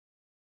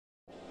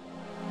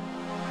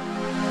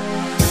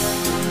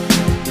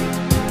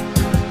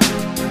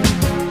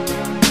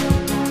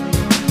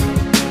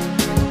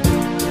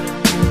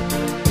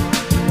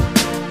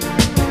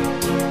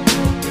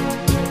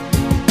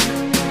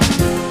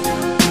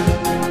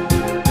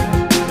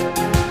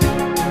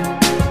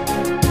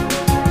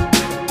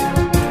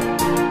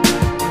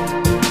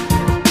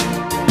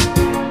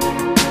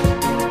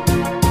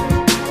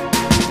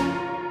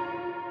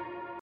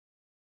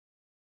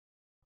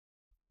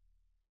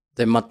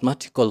The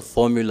mathematical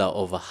formula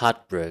of a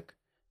heartbreak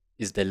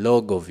is the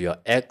log of your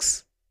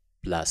ex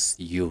plus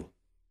you.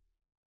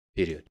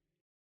 Period.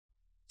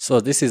 So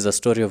this is a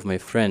story of my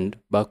friend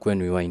back when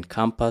we were in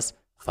campus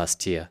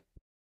first year.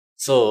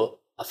 So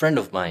a friend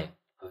of mine,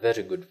 a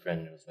very good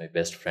friend, was my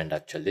best friend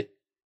actually,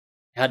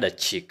 he had a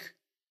chick.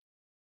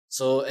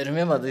 So I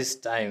remember this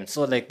time.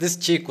 So like this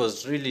chick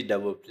was really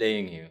double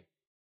playing him.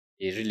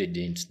 He really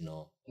didn't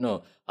know. You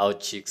know how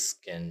chicks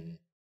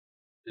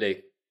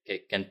play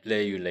can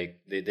play you,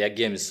 like their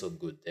game is so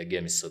good. Their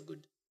game is so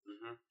good.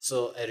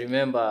 So I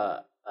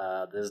remember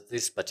there's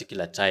this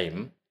particular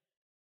time,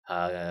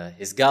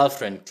 his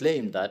girlfriend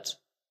claimed that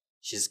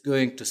she's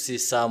going to see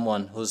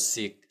someone who's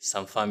sick,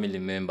 some family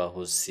member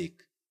who's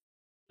sick.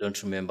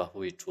 Don't remember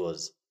who it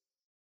was.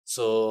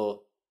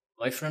 So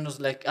my friend was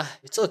like,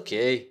 it's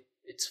okay.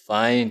 It's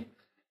fine.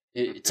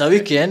 It's a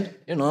weekend,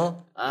 you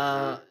know.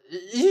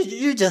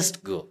 You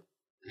just go.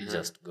 You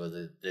just go.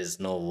 There's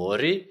no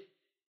worry.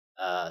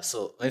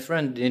 So my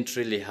friend didn't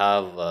really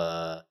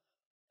have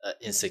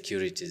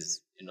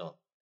insecurities, you know.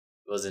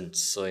 He wasn't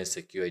so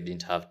insecure. He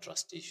didn't have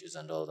trust issues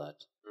and all that.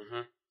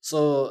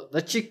 So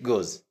the chick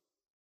goes.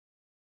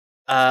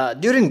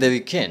 During the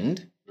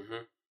weekend,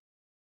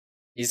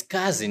 his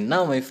cousin,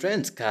 now my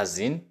friend's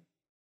cousin,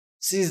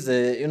 sees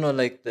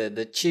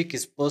the chick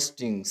is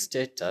posting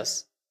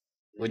status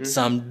with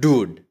some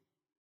dude.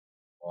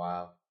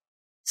 Wow.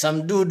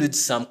 Some dude with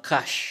some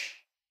cash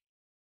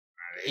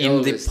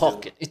in the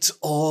pocket. It's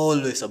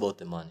always about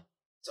the money.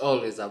 It's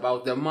always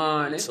about the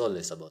money. It's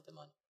always about the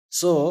money.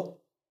 So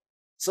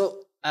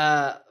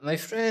my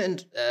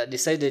friend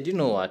decided, you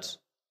know what?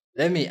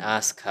 Let me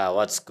ask her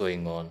what's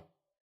going on.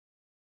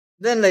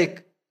 Then,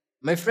 like,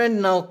 my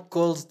friend now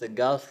calls the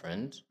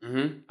girlfriend,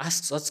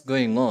 asks what's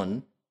going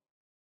on.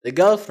 The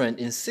girlfriend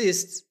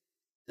insists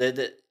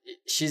that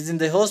she's in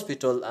the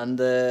hospital and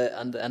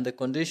the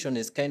condition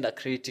is kind of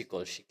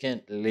critical. She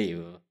can't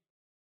leave.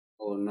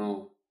 Oh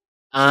no.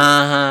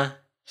 Uh-huh.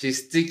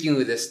 She's sticking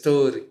with the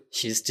story.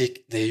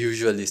 They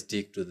usually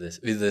stick to this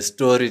with the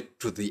story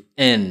to the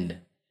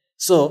end.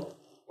 So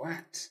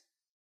what?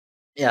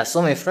 Yeah,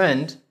 so my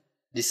friend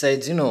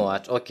decides, you know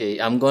what? Okay,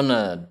 I'm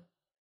gonna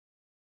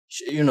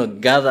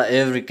gather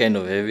every kind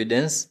of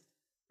evidence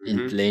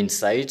in plain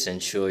sight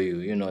and show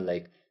you,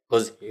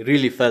 because he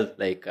really felt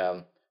like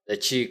the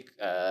chick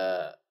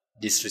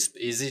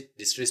is it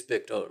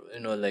disrespect, or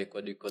like,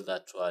 what do you call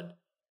that word?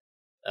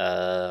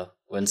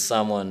 When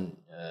someone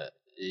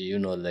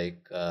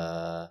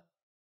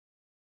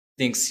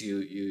thinks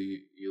you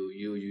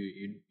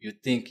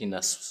think in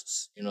a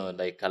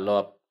like a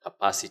lower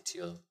capacity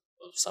of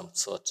some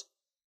sort.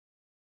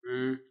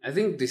 I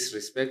think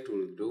disrespect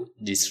will do.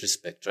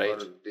 Disrespect, right?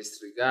 Or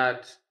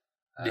disregard.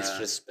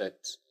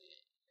 Disrespect.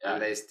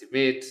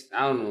 Underestimate.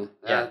 I don't know.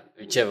 Yeah,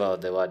 whichever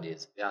the word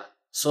is. Yeah.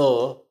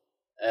 So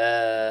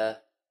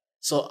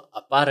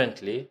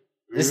apparently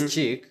this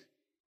chick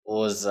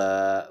was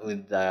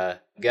with the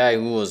guy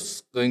who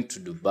was going to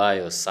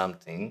Dubai or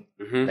something.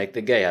 Like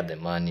the guy had the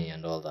money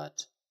and all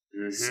that.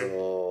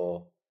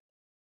 So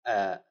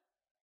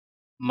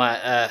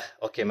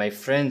my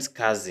friend's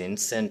cousin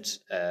sent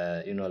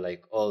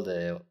like all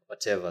the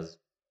whatever's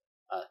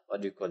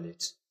what do you call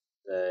it,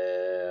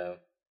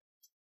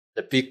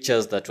 the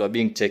pictures that were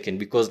being taken,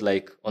 because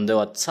like on the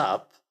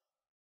WhatsApp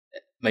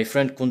my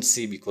friend couldn't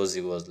see because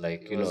he was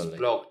like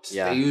blocked.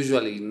 Yeah, they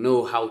usually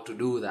know how to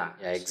do that.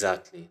 Yeah,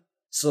 exactly.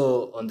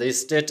 So on the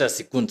status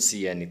he couldn't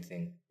see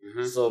anything.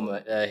 So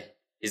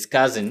his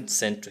cousin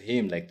sent to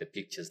him like the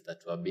pictures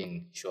that were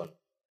being shown,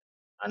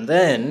 and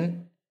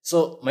then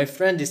so my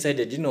friend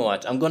decided, you know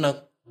what, I'm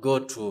gonna go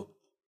to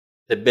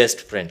the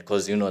best friend,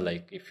 because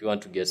like if you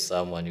want to get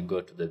someone, you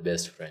go to the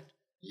best friend.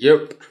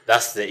 Yep.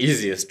 That's the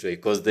easiest way,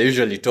 because they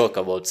usually talk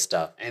about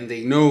stuff. And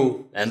they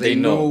know. And they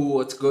know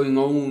what's going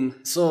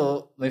on.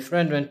 So my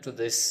friend went to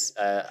this,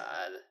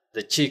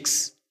 the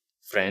chick's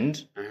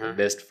friend, the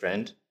best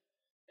friend.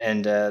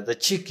 And the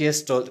chick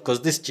told,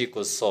 because this chick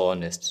was so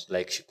honest,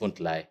 like she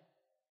couldn't lie.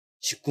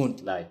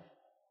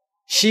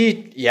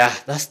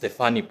 That's the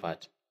funny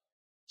part.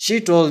 She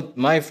told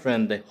my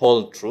friend the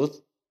whole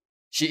truth.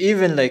 She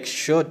even like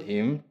showed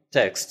him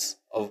texts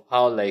of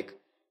how like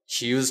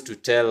she used to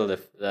tell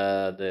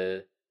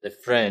the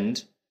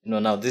friend,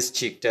 now this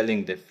chick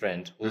telling the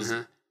friend who's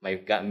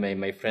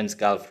my friend's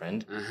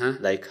girlfriend,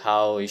 like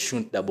how he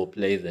shouldn't double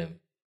play them.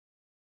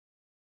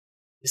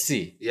 You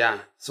see? Yeah.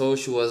 So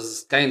she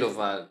was kind of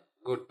a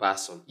good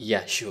person.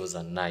 Yeah, she was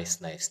a nice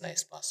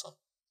person.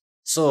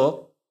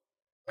 So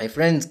my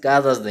friend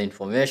gathers the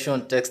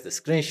information, takes the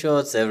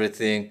screenshots,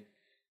 everything,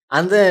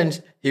 and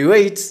then he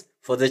waits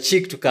for the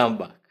chick to come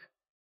back.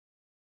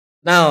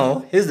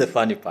 Now, here's the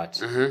funny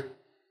part.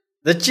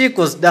 The chick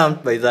was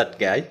dumped by that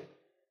guy.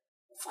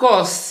 Of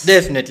course.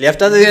 Definitely.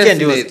 After the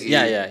weekend,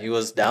 he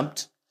was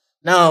dumped.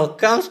 Now,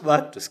 comes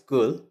back to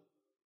school,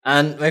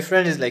 and my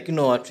friend is like, you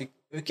know what,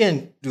 we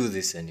can't do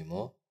this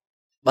anymore.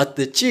 But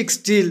the chick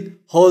still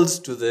holds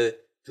to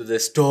the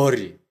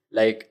story.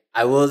 Like,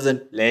 I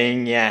wasn't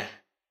playing,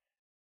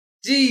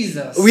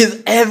 Jesus.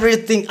 with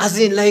everything, as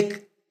in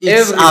like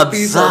It's Every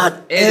piece of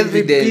absurd.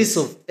 Every piece evidence.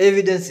 of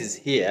evidence is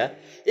here.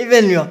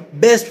 Even your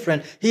best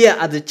friend. Here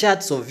are the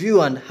chats of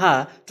you and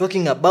her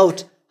talking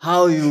about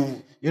how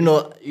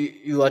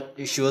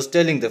she was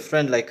telling the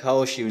friend like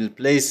how she will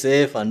play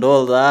safe and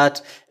all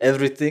that,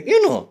 everything,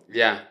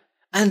 Yeah.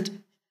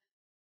 And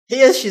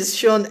here she's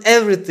shown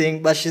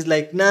everything, but she's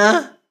like,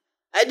 nah,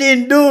 I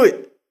didn't do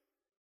it.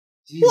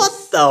 Jeez. What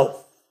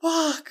the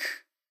fuck?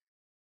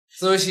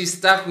 So she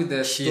stuck with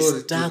the She's story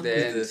stuck to the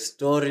with end. the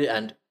story,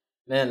 and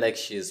man, like,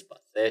 she's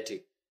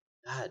pathetic.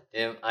 God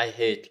damn, I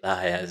hate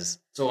liars.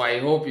 So I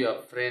hope your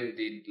friend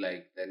did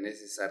like the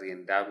necessary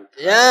and damn.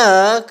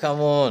 Yeah, come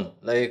on.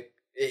 Like,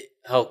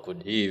 how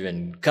could he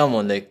even? Come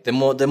on, like, the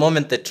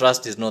moment the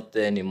trust is not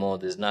there anymore,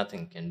 there's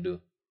nothing he can do.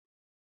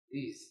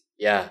 Please.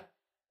 Yeah.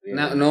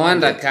 No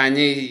wonder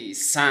Kanye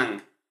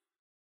sang.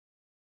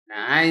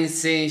 Now I ain't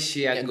saying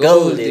she a A gold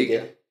gold digger.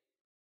 digger.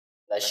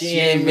 Like, she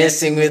ain't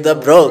messing with a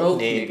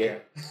broke nigga.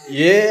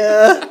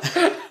 Yeah.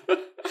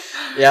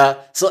 Yeah.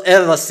 So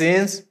ever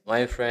since,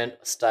 my friend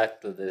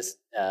stuck to this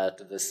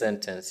to the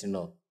sentence,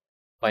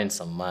 find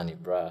some money,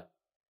 bruh.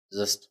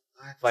 Just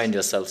find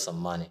yourself some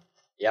money.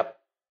 Yep.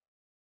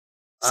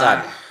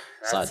 Sad.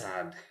 That's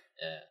sad.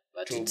 Yeah.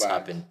 But Too it's bad.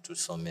 happened to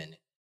so many.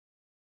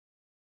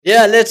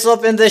 Yeah, let's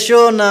open the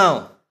show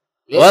now.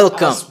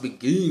 Let us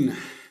begin.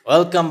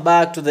 Welcome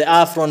back to the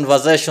Afro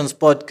Conversations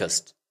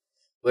podcast,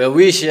 where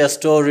we share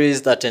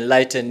stories that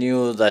enlighten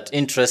you, that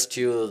interest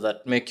you,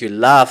 that make you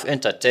laugh,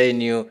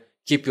 entertain you,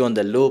 keep you on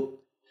the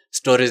loop.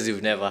 Stories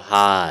you've never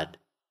heard.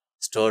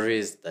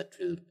 Stories that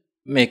will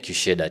make you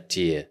shed a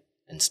tear.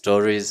 And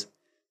stories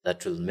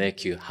that will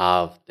make you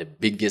have the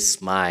biggest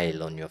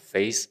smile on your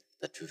face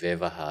that you've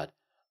ever had.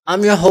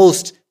 I'm your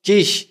host,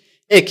 Kish,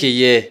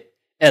 aka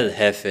El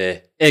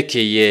Jefe,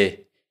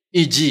 aka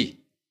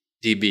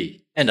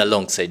EGDB. And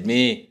alongside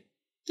me,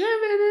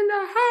 Kevin in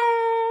the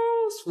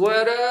house.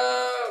 What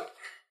up?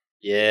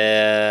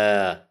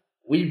 yeah,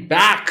 We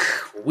back.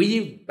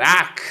 We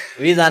back.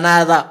 with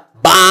another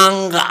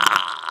banger.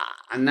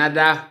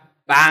 Another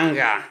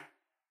banger.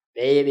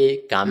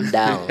 Baby, calm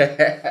down.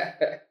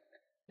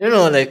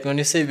 Like when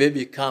you say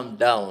baby, calm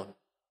down.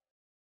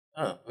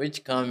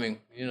 Which calming,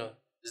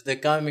 is the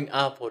calming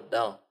up or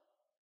down?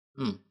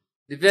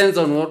 Depends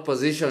on what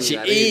position She you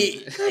are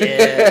is. in.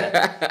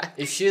 Yeah.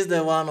 If she's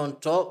the one on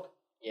top,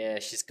 yeah,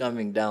 she's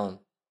coming down.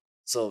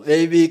 So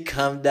baby,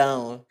 calm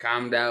down.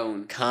 Calm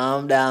down.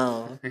 Calm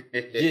down.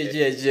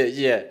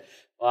 Yeah.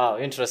 Wow,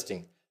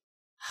 interesting.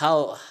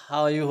 How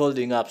are you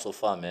holding up so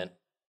far, man?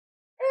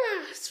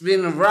 It's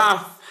been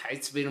rough.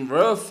 It's been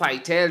rough, I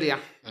tell ya.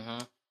 Mm-hmm.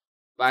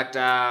 But,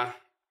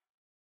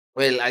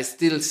 well, I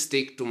still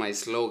stick to my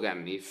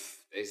slogan. If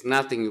there's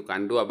nothing you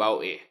can do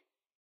about it,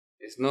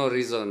 there's no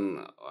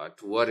reason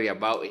to worry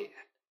about it.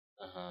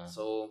 Uh-huh.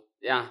 So,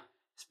 yeah,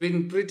 it's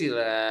been pretty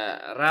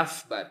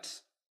rough, but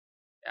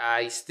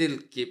I still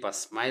keep a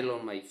smile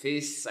on my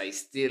face. I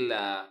still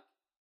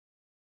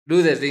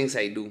do the things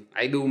I do.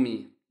 I do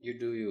me. You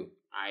do you.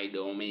 I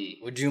do me.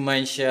 Would you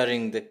mind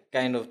sharing the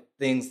kind of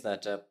things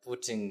that are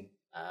putting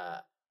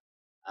a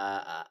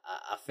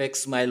fake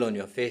smile on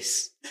your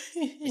face?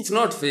 It's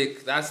not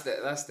fake. That's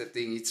the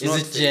thing. It's not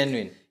Is it fake.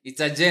 genuine?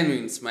 It's a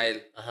genuine smile.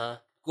 Uh-huh.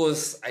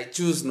 Because I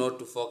choose not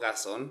to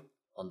focus on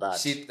that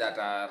shit that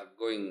are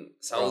going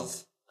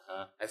south.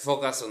 Uh-huh. I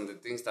focus on the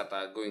things that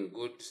are going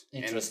good.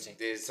 Interesting. And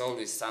there's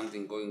always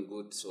something going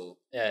good. So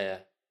Yeah.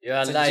 You're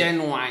it's alive. a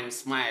genuine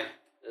smile.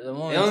 The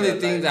The only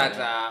thing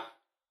that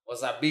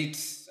was a bit,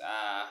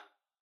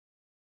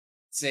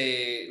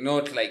 say,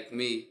 not like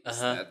me, is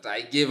that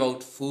I gave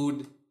out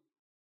food.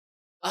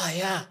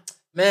 Yeah.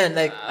 Man,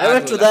 like, I That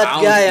went to will that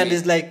hound guy me. and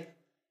he's like,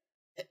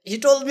 he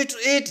told me to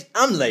eat.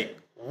 I'm like,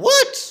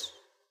 what?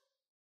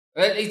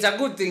 Well, it's a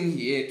good thing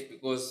he ate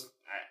because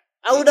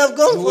I would have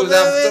gone for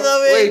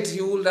the wait,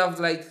 he would have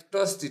like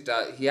tossed it.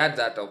 He had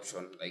that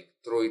option, like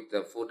throw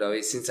the food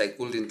away since I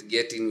couldn't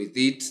get in with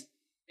it,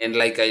 and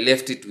like I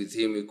left it with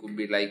him. He could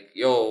be like,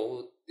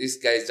 "Yo, this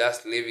guy's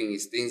just leaving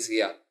his things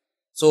here."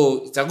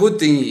 So it's a good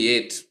thing he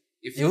ate.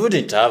 If You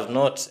wouldn't have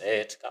not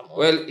ate. Come on.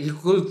 well, he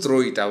could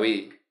throw it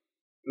away.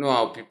 You know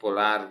how people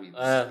are with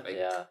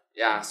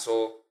yeah.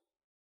 So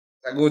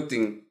it's a good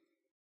thing.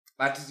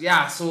 But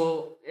yeah,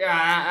 so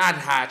yeah, I'd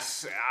had.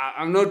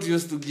 I'm not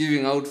used to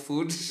giving out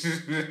food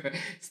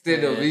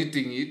instead of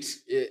eating it.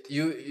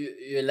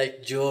 You're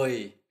like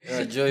Joy.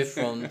 Joy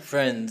from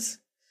Friends,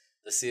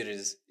 the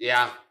series.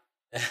 Yeah,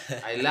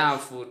 I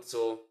love food,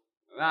 so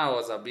that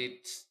was a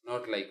bit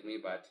not like me,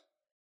 but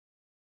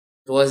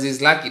it was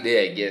his lucky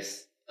day, I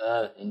guess.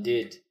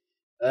 Indeed.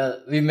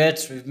 We've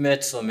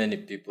met so many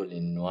people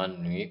in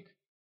 1 week.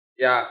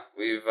 Yeah,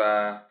 we've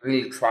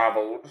really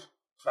traveled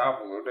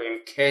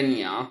in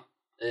Kenya.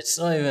 It's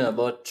not even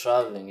about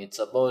traveling, it's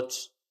about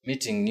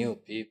meeting new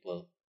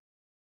people.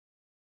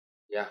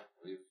 Yeah,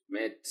 we've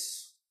met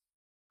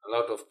a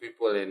lot of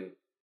people, and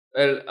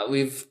well,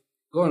 we've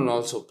gone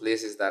also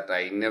places that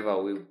I never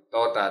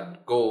thought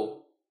I'd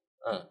go.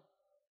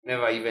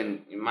 Never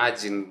even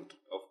imagined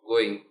of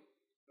going.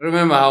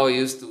 Remember how I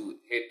used to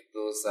hate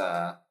those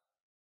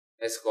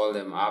let's call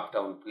them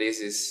uptown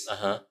places.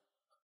 Uh-huh.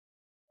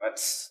 But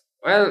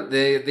well,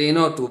 they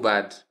not too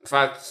bad. In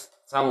fact,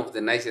 some of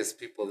the nicest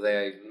people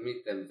there, you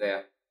meet them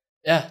there.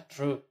 Yeah,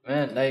 true,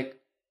 man. Like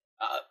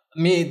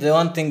me, the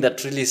one thing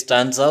that really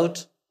stands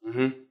out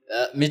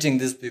Mm-hmm. meeting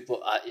these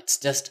people, it's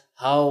just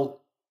how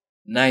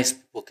nice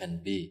people can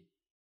be.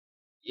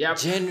 Yep,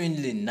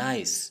 Genuinely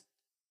nice.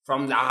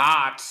 from the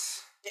heart.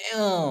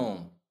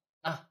 Damn.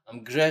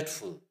 I'm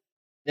grateful.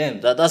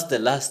 Damn, that's the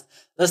last.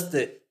 That's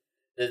the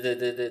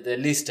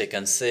least I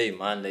can say,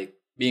 man. Like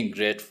being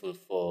grateful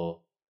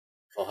for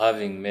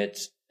having met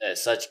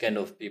such kind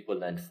of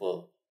people, and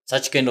for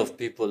such kind of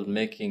people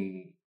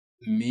making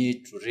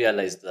me to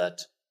realize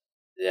that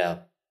there are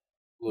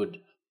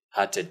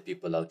good-hearted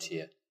people out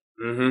here.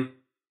 Mm-hmm.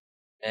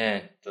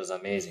 And it was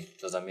amazing.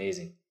 It was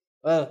amazing.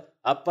 Well,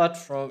 apart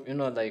from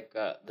like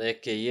the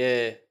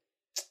AKA,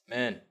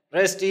 man,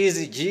 rest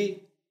easy,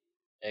 G.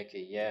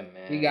 AKA,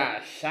 He man.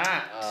 got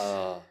shot.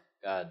 Oh,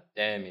 god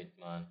damn it,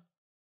 man.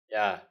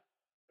 Yeah,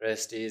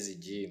 rest easy,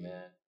 G,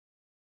 man.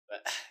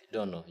 But I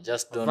don't know.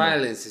 Just don't know.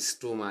 Violence is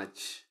too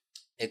much.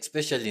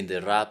 Especially in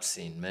the rap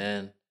scene,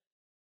 man.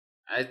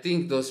 I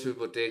think those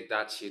people take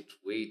that shit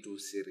way too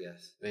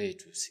serious. Way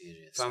too If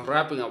serious, I'm man.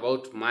 rapping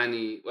about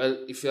money,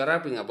 well, if you're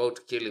rapping about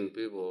killing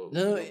people,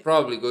 No, you're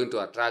probably going to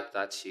attract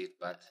that shit.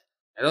 But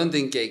I don't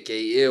think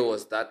AKA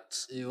was that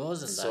he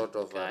wasn't sort that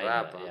of a kind.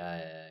 rapper.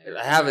 Yeah.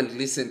 I haven't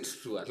listened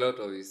to a lot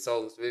of his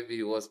songs. Maybe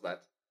he was,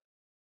 but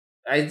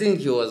I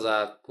think he was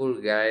a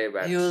cool guy. He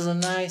But was a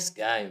nice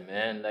guy,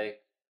 man. Like,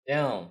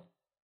 damn.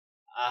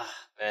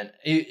 Man.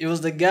 He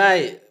was the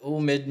guy who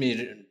made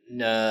me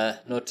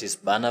notice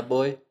Banner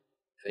Boy,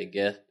 if I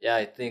guess. Yeah,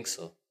 I think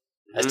so.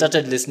 I Mhm.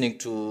 started listening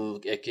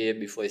to AKA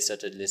before I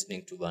started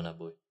listening to Banner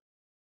Boy.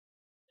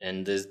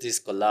 And there's this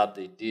collab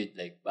they did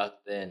like back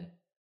then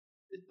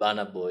with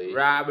Banner Boy.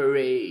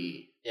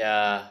 Robbery.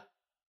 Yeah.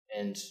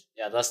 And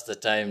yeah, that's the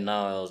time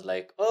now I was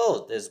like,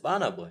 oh, there's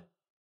Banner Boy.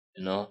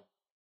 You know?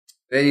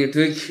 Then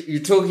you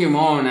took him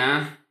on,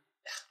 huh?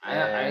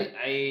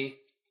 Man.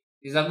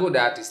 He's a good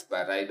artist,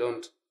 but I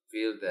don't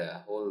feel the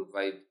whole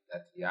vibe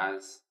that he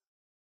has.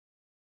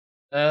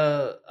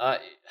 I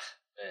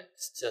man,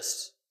 it's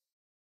just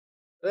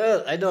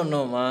well, I don't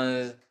know,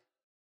 man.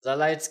 The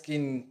light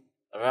skin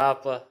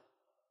rapper.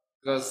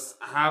 Because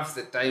half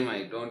the time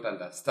I don't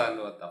understand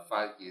what the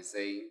fuck he's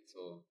saying.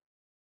 So,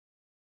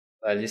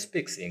 Well, he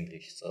speaks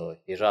English, so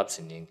he raps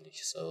in English,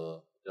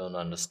 so I don't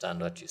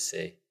understand what you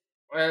say.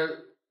 well,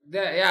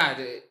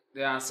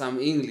 there are some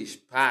English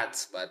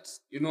parts, but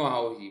you know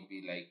how he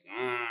be like,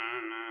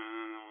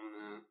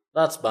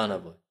 That's Banner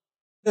Boy.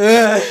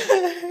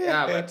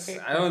 yeah, but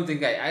I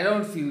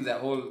don't feel the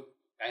whole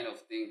kind of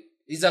thing.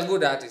 He's a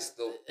good artist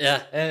though.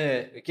 Yeah,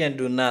 anyway, we can't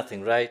do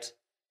nothing, right?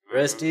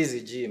 Rest Mhm.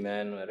 easy, G,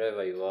 man,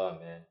 wherever you are,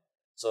 man.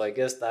 So I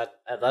guess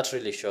that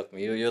really shocked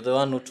me. You're the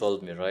one who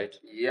told me, right?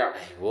 Yeah.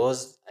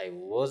 I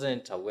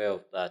wasn't aware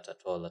of that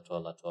at all, at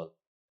all, at all.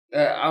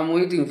 I'm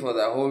waiting for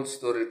the whole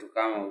story to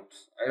come out.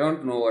 I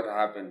don't know what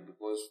happened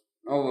because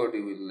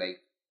nobody will like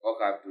walk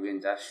up to you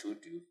and just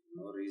shoot you for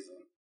no reason.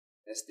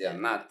 Yes, they are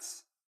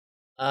nuts.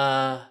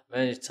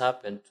 Man, it's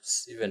happened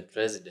to even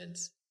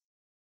presidents.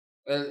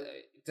 Well,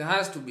 it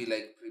has to be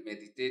like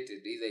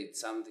premeditated. Either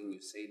it's something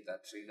you said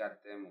that triggered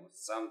them or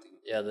something.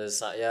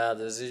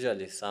 There's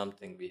usually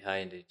something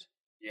behind it.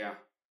 Yeah.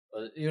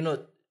 Well,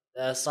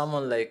 there's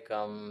someone like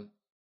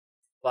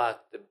Park,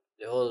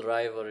 the whole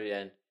rivalry,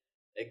 and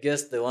I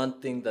guess the one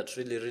thing that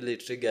really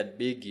triggered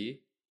Biggie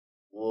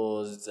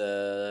was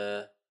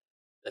the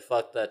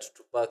fact that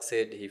Tupac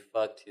said he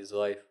fucked his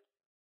wife,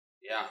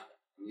 Yeah.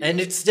 and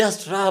Yeah. it's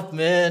just rap,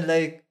 man.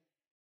 Like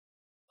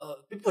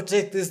people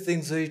take these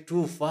things way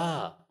too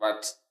far.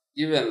 But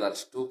given that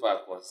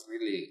Tupac was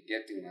really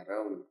getting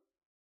around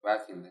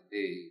back in the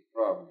day,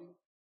 probably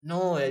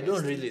No, I don't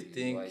messed really with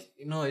his wife.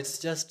 think. It's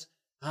just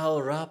how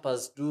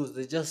rappers do.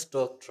 They just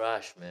talk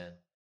trash, man.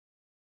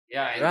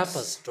 Yeah, and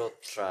Rappers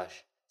talk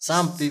trash.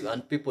 Some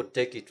people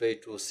take it way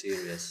too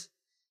serious.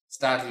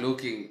 start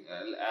looking,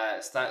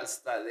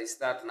 they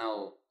start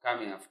now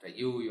coming after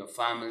you, your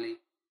family.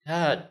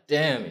 God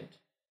damn it,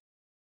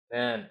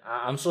 man!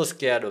 I'm so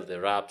scared of the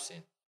rap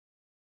scene.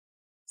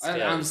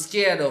 Well, I'm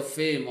Scared. scared of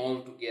fame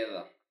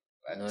altogether.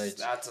 No, But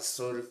it's that's a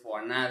story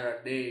for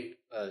another day.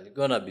 well, you're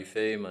gonna be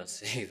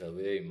famous either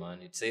way,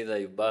 man. It's either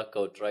you back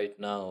out right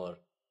now or,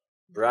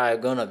 bruh,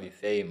 you're gonna be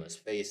famous.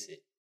 Face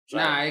it. Nah,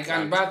 Try I can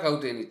plan to back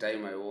out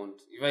anytime I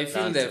want. If I feel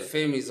plan the to.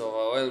 fame is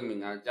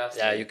overwhelming, I'll just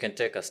Yeah, you like, can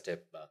take a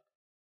step back.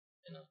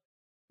 You know.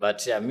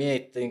 But yeah, me, I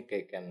think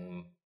I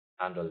can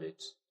handle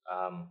it.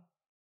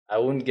 I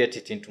won't get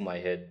it into my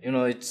head.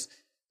 It's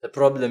the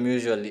problem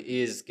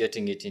usually is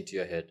getting it into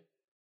your head.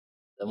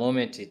 The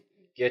moment it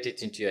get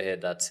it into your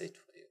head, that's it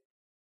for you.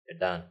 You're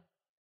done.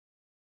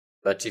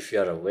 But if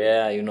you're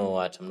aware, you know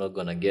what, I'm not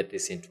gonna get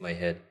this into my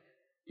head.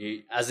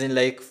 As in,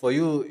 like for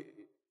you,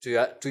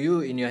 to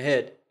you in your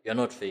head, you're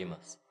not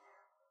famous.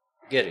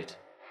 Get it?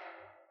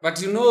 but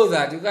you know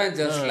that you can't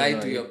No, just no, lie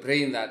no. to your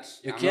brain that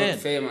You I'm not can.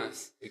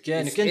 famous. You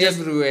can. You If can just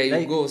everywhere you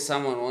like go,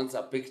 someone wants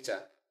a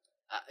picture.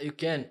 You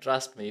can,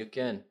 trust me, you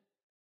can.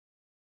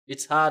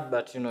 It's hard,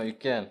 but you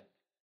can.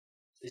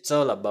 It's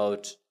all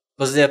about,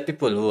 because there are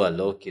people who are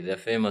low key. They're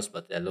famous,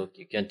 but they're low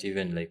key. You can't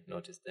even like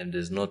notice them.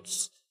 There's not,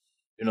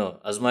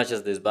 as much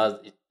as there's buzz,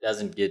 it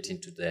doesn't get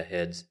into their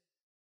heads.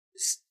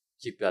 Just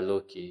keep your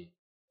low key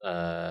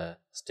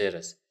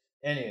status.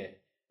 Anyway,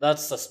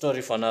 that's a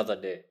story for another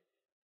day.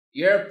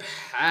 Yep,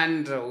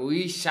 and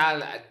we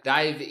shall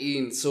dive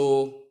in.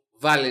 So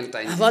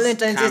Valentine's is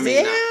Valentine's is coming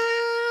up.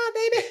 yeah,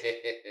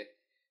 baby.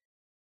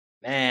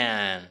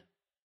 Man,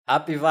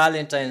 happy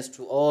Valentine's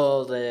to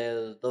all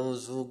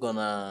those who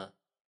gonna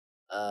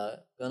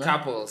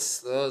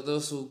Couples,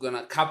 those who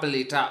gonna couple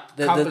it up,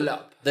 the, couple the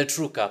up. the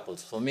true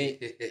couples. For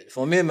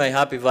me, my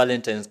happy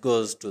Valentine's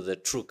goes to the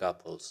true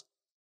couples.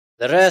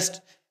 The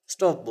rest,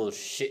 stop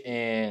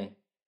bullshitting.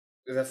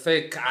 The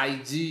fake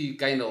IG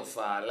kind of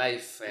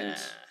life and Nah.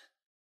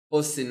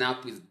 posting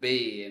up with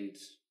Bay and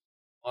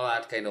all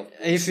that kind of.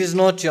 If he's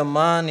not your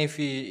man, if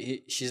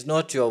she's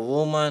not your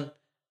woman,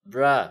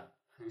 bruh,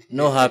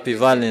 no happy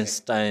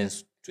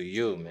Valentine's to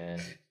you, man.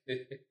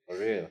 For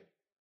real.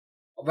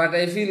 But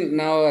I feel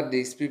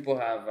nowadays people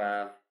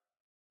have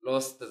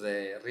lost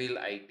the real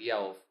idea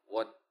of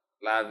what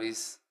love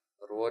is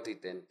or what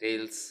it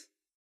entails.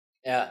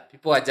 Yeah,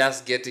 People are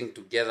just getting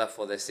together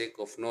for the sake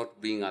of not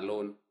being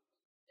alone.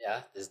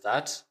 yeah, there's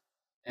that.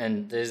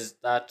 And there's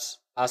that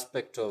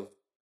aspect of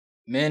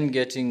men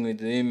getting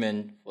with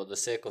women for the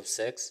sake of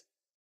sex,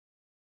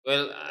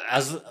 Well,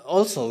 as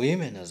also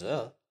women as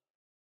well.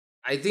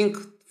 I think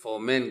for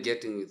men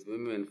getting with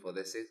women for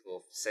the sake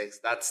of sex,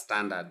 that's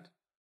standard.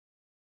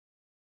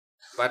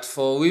 But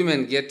for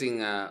women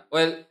getting,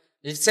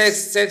 It's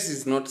sex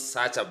is not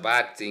such a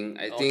bad thing.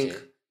 I think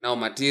Okay. now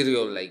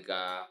material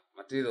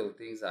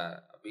things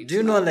are a bit. Do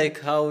you know now. like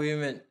how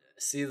women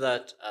see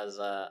that as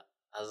a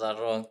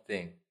wrong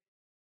thing?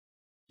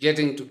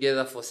 Getting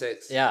together for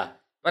sex? Yeah.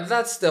 But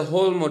that's the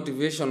whole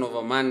motivation of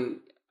a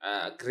man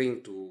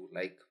agreeing to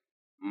like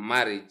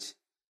marriage.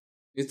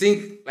 You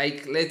think,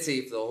 like, let's say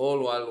if the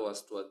whole world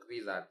was to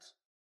agree that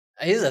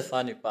Here's a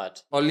funny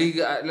part.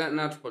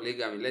 not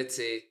polygamy, let's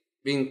say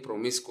being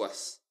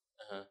promiscuous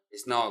Uh-huh.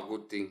 is now a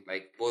good thing.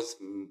 Like both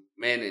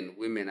men and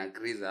women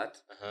agree that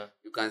Uh-huh.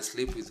 you can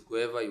sleep with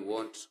whoever you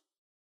want,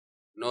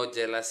 no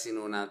jealousy,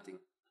 no nothing.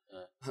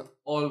 Uh-huh.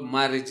 All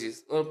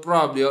marriages, well,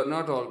 probably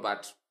not all,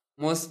 but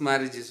most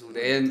marriages would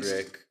end.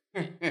 Break.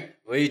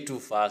 Way too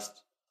fast.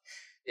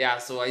 Yeah,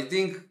 so I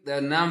think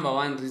the number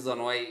one reason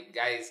why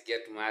guys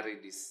get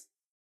married is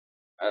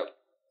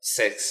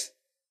sex.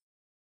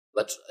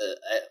 But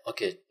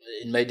okay,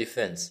 in my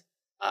defense,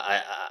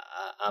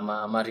 I'm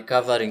a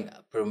recovering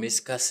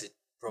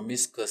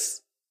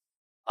promiscuous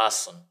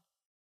person.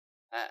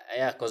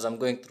 Yeah, because I'm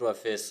going through a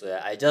phase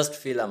where I just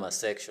feel I'm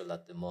asexual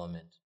at the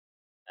moment.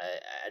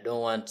 I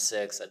don't want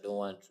sex. I don't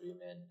want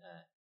women.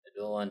 I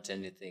don't want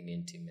anything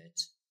intimate.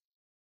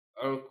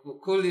 Or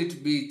could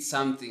it be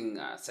something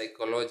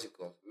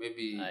psychological?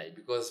 Maybe I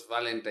because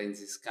Valentine's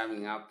is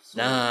coming up, so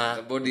Nah,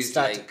 the body it is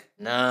started. like.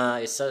 Nah,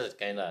 it started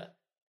kind of.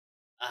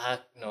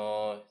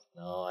 No,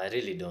 no, I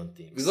really don't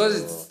think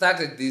Because it so.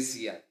 started this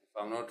year, if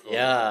I'm not wrong.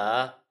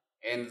 Yeah,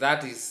 And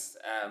that is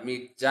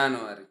mid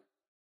January.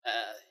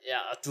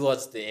 yeah,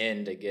 towards the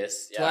end, I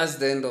guess. Yeah, Towards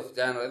the end of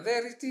January.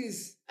 There it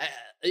is.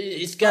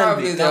 it can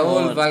Probably be. the Come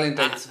whole on.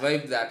 Valentine's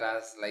vibe that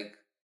has like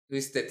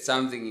twisted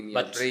something in your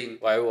But brain.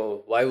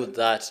 why would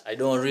that? I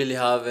don't really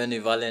have any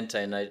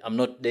Valentine. I'm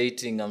not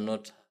dating. I'm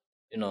not,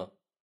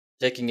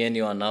 taking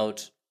anyone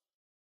out.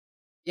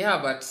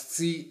 Yeah, but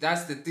see,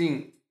 that's the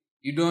thing.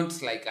 You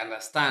don't like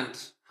understand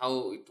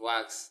how it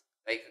works.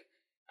 Like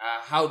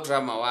how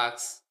drama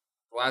works.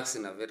 It works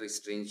in a very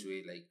strange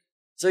way. Like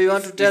So you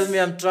want to tell me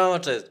if I'm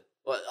traumatized?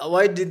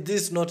 Why did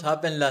this not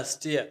happen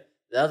last year?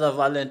 The other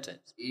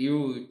Valentine's.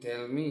 you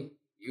tell me,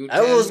 you I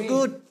tell was me.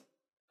 good.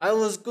 I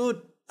was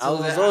good. I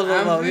So was all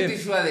I'm over pretty him.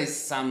 sure there's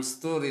some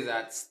story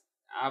that's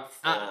up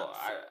for.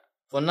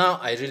 For now,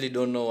 I really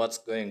don't know what's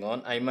going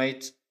on. I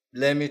might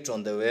blame it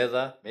on the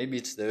weather. Maybe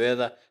it's the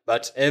weather.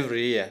 But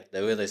every year,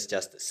 the weather is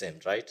just the same,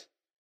 right?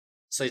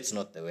 So it's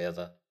not the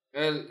weather.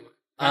 Well,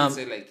 can't Um,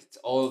 say like it's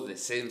all the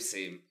same.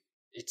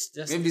 it's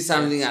just Maybe the same,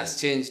 something same.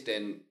 has changed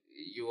and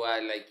you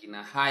are like in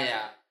a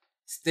higher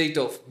state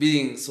of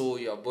being, so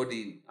your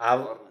body.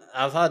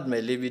 I've had my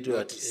libido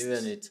at Noticed.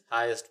 even its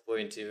highest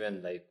point,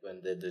 even like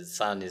when the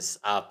sun is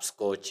up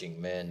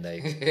scorching, man.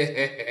 Like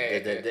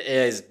the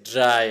air is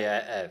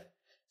dry.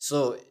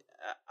 So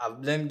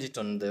I've blamed it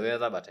on the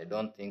weather, but I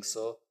don't think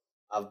so.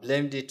 I've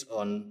blamed it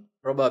on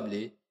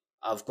probably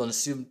I've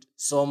consumed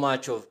so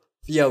much of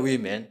fear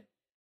women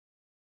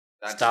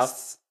That stuff.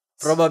 is-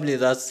 Probably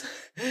that's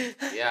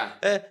Yeah.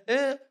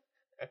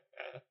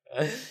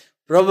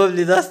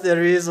 probably that's the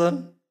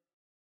reason.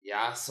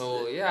 Yeah,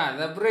 so yeah,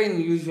 the brain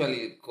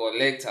usually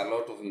collects a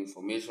lot of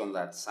information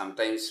that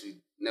sometimes we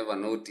never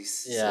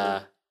notice. Yeah.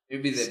 So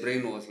maybe the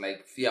brain was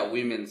like fear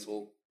women,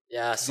 so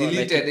Yeah, so like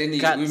deleted it any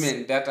cuts.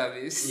 women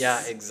database.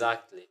 Yeah,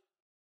 exactly.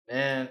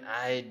 Man,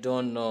 I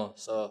don't know.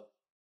 So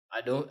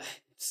I don't.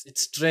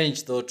 It's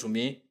strange though to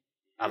me.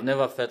 I've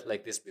never felt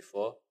like this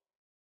before.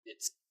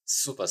 it's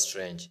super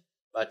strange.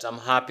 But I'm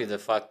happy the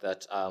fact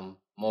that I'm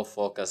more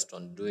focused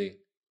on doing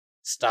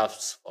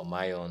stuffs for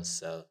my own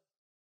self.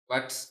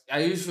 But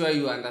are you sure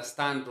you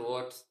understand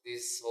what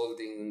this whole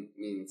thing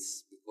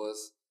means?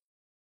 Because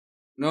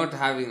not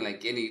having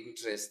like any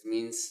interest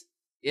means,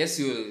 yes,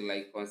 you will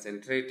like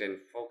concentrate and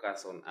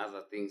focus on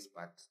other things,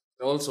 but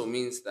it also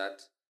means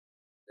that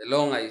the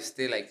longer you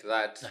stay like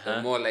that, the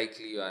Uh-huh. more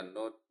likely you are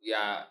not,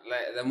 yeah,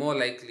 like the more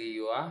likely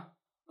you are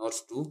not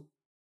to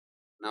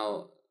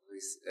now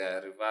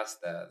reverse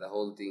the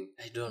whole thing.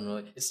 I don't know.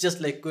 It's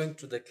just like going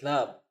to the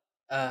club.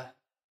 Uh,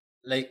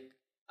 like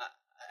I,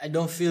 I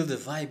don't feel the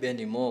vibe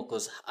anymore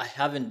because I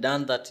haven't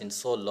done that in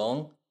so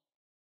long.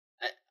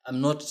 I,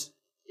 I'm not.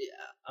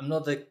 I'm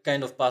not the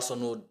kind of person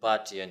who would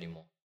party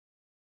anymore.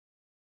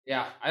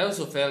 Yeah, I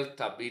also felt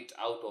a bit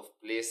out of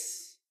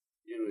place,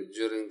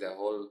 during the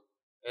whole.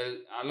 Well,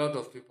 a lot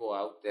of people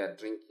out there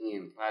drinking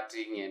and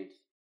partying, and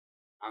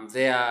I'm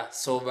there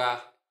sober,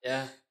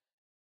 Yeah,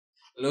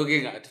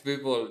 looking at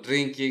people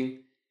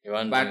drinking. you're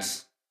wondering.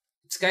 But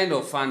it's kind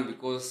of fun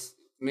because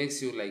it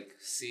makes you like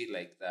see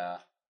like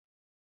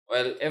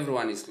well,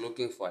 everyone is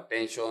looking for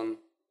attention.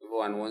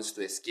 Everyone wants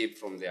to escape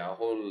from their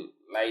whole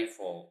life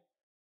or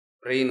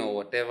brain or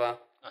whatever.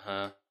 Uh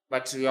huh.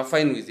 But you are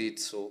fine with it.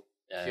 So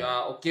if Yeah, you yeah.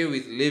 are okay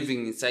with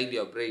living inside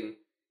your brain,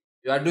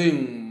 you are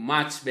doing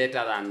much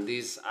better than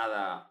these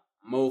other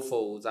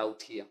mofos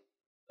out here.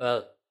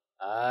 Well,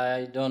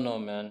 I don't know,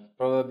 man.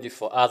 Probably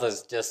for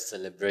others, just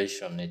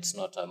celebration. It's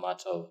not a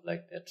matter of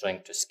like they're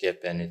trying to escape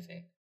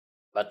anything.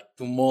 But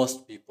to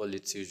most people,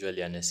 it's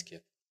usually an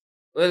escape.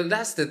 Well,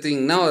 that's the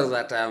thing. Now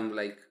that I'm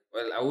like,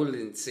 well, I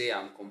wouldn't say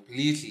I'm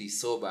completely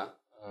sober.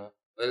 Uh,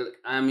 Well,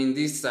 I'm in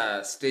this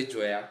stage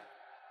where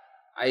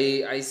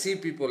I see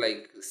people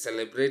like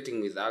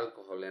celebrating with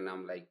alcohol, and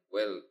I'm like,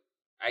 well,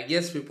 I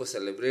guess people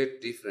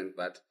celebrate different,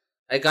 but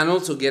I can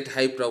also get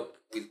hyped up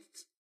with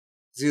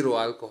zero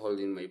alcohol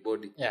in my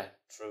body. yeah,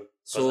 true.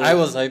 Because I So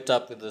was hyped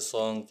up with the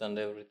songs and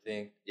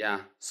everything.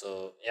 yeah,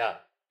 So yeah,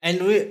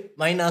 and we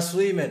minus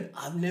women.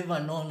 I've never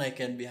known I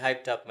can be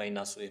hyped up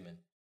minus women.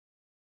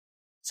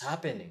 It's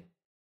happening.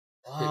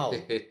 Wow,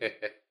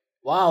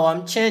 wow,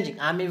 I'm changing.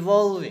 I'm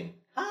evolving.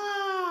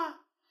 Ah.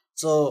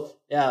 So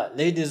yeah,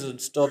 ladies would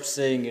stop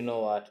saying, you know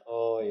what?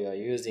 Oh, you're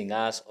using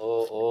us.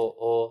 Oh, oh,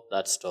 oh.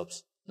 That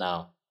stops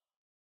now.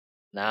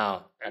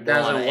 Now I it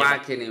don't wanna doesn't ever.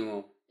 work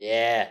anymore.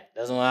 Yeah,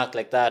 doesn't work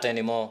like that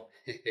anymore.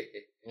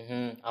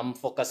 I'm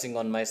focusing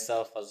on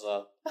myself as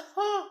well.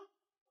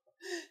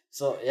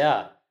 So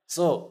yeah.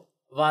 So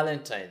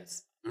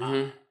Valentine's.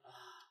 Hmm.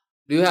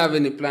 Do you have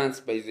any plans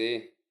by the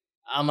way?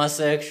 I'm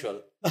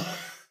asexual.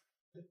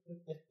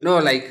 No,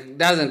 like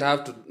doesn't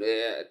have to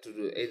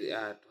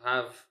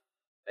have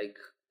like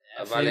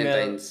a A female.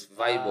 Valentine's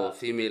vibe or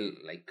female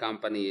like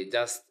company.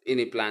 Just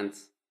any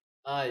plans.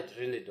 I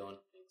really don't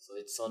think so.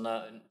 It's on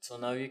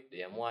a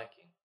weekday. I'm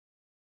working.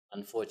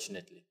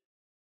 Unfortunately.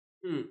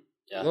 Hmm.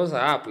 Yeah. Those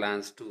are our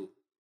plans too.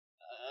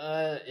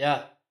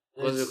 Yeah.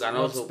 Because you It's can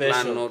not also plan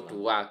special not to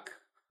plan. work.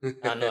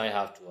 I know I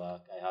have to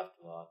work. I have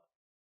to work.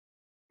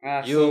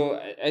 So You?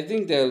 I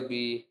think there will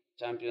be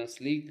Champions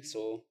League,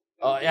 so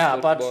there Oh will be yeah.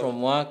 Apart football.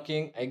 from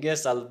working, I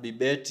guess I'll be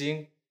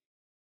betting.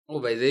 Oh,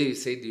 by the way, you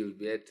said you'll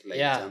bet like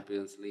Yeah.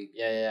 Champions League.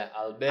 Yeah. Yeah.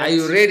 I'll Are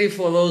you bet. ready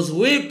for those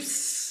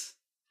whips?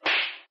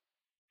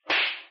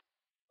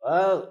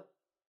 Well,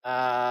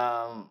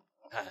 um,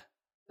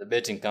 the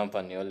betting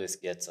company always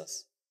gets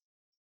us.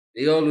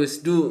 They always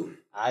do.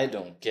 I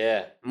don't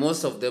care.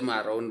 Most of them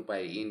are owned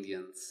by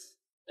Indians.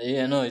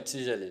 Yeah, no, it's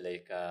usually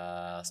like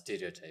a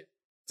stereotype.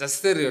 It's a It's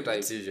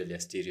stereotype. usually a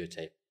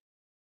stereotype.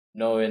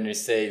 No, when we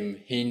say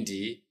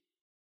Hindi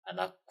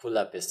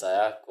anakula pesa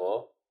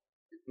yako,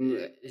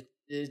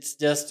 it's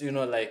just,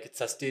 like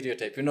it's a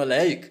stereotype.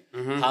 Like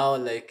Mm-hmm. how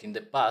like in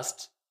the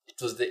past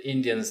it was the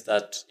Indians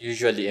that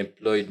usually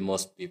employed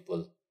most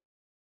people,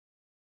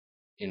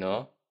 you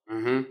know?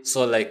 Mm-hmm.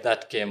 So like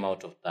that came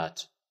out of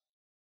that.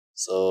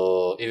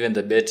 So even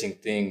the betting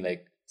thing,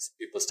 like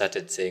people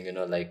started saying,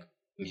 like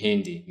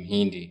Mhindi,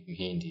 Mhindi,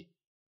 Mhindi.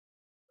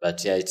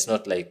 But yeah, it's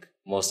not like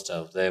most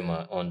of them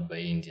are owned by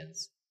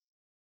Indians.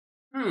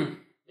 Hmm.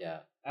 Yeah.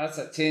 That's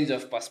a change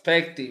of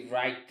perspective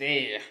right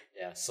there.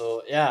 Yeah.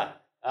 So yeah.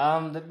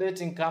 The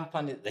betting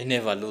company, they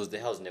never lose. The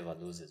house never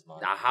loses, man.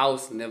 The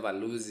house never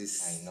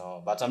loses. I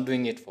know, but I'm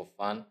doing it for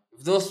fun.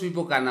 If those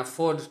people can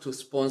afford to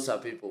sponsor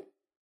people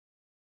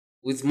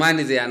with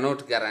money they are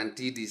not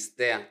guaranteed is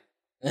there.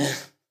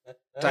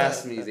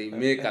 Trust me, they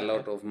make a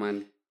lot of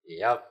money.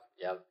 Yep.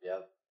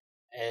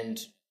 And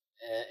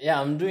yeah,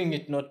 I'm doing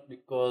it not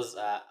because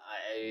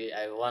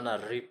I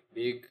wanna rip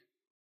big.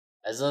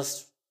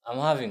 I'm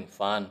having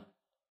fun.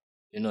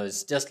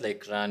 It's just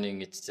like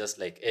running. It's just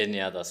like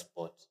any other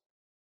sport.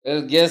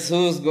 Well, guess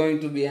who's going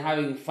to be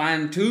having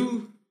fun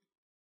too?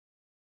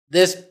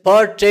 The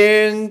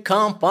sporting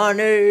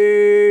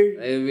company.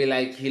 They'll be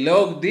like, he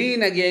logged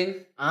in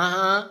again.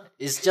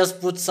 It's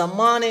just put some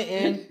money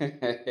in.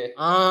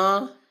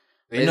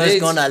 We But know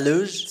it's gonna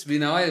lose. It's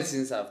been a while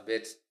since I've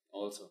bet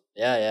also.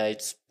 Yeah,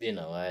 it's been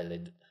a while.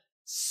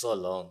 So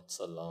long,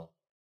 so long.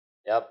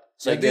 Yep.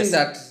 So I The thing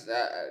guess.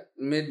 that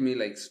made me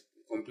like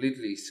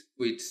completely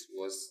quit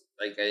was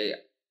like I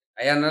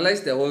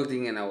analyzed the whole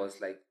thing and I was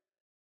like,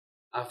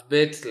 I've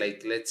bet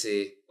like, let's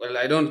say, well,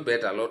 I don't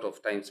bet a lot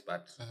of times,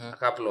 but Uh-huh. a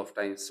couple of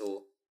times.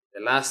 So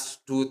the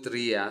last 2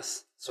 3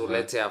 years, so Uh-huh.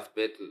 let's say I've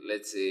bet,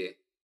 let's say,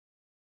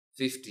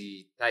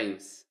 50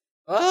 times.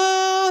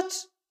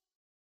 What?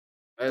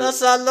 Well,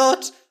 That's a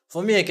lot.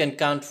 For me, I can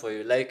count for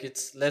you. Like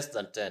it's less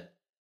than 10.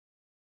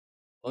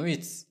 For me,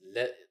 it's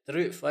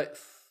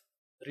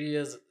 3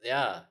 years.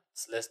 Yeah,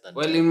 it's less than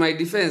well, 10. in my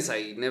defense,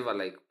 I never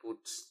like put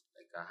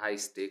like a high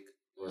stake.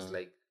 It was Uh,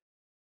 like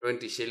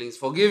 20 shillings.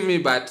 Forgive me,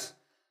 but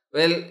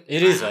well,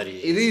 it is what it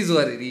it is. is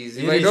what it is.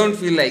 If It I is don't what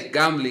feel it is. like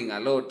gambling a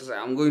lot,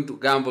 I'm going to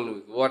gamble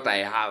with what I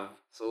have.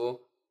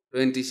 So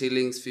 20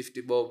 shillings,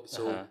 50 bob.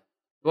 So Uh-huh.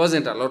 it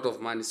wasn't a lot of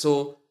money.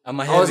 So I'm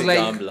a I was heavy like,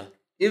 gambler.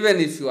 even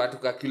if you are to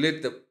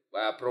calculate the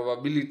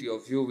probability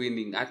of you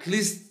winning, at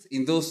least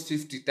in those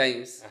 50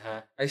 times,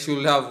 Uh-huh. I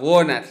should have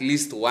won at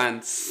least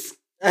once.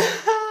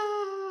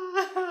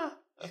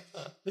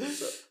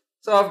 So,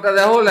 so after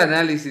the whole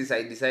analysis,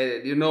 I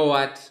decided, you know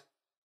what?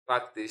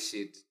 Fuck this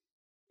shit.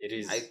 It I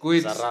is. It's a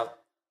quit. wrap.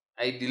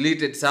 I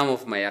deleted some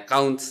of my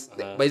accounts.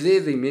 Uh-huh. By the way,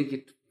 they make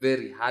it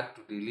very hard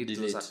to delete those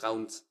Delete.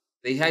 accounts.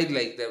 They hide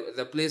like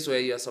the place where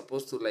you're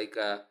supposed to like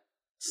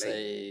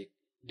Say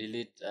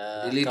delete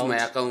delete my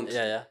account. account.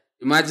 Yeah, yeah.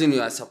 Imagine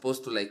you are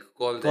supposed to like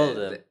call Call the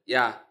them.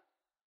 yeah,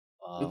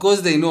 Wow.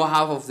 because they know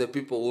half of the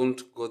people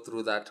won't go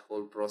through that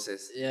whole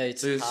process. Yeah,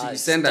 it's So if hard. you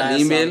It's send an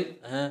tiresome. email,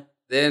 Uh-huh.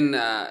 then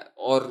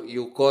or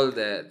you call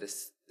the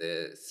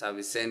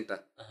service center,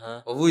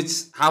 Uh-huh. of which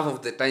half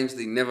of the times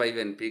they never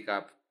even pick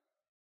up.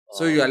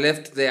 So Wow. you are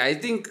left there. I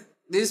think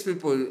these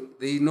people,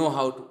 they know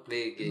how to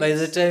play By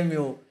the games.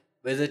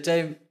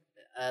 time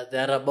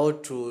they're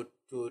about to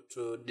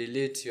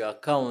delete your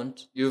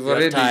account,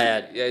 you're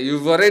tired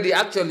You've already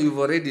actually you've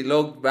already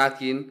logged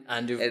back in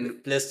and you've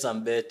and placed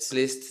some bets.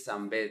 placed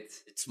some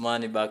bets. It's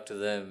money back to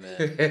them,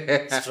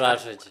 man.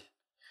 Strategy.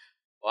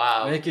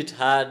 Wow. Make it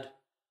hard,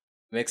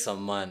 make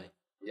some money.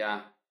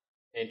 Yeah.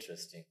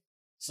 Interesting.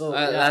 So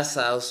Well, yeah, that's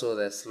also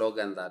the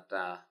slogan that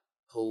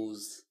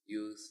hoes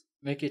use.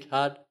 make it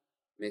hard,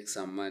 Make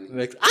some money.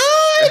 make.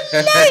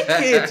 I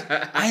like it.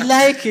 I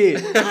like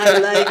it. I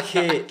like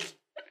it.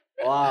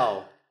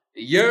 Wow.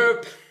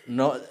 Yerp.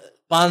 No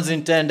puns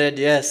intended.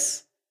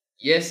 Yes.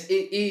 Yes,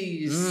 it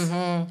is.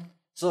 Mm-hmm.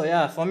 So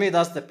yeah, for me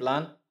that's the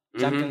plan.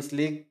 Champions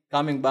League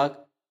coming back.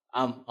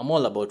 I'm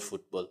all about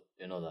football.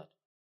 You know that.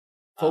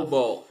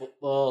 Football.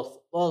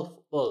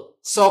 Football.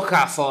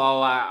 Soccer for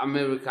our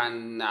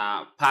American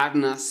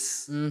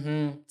partners.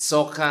 Mm-hmm.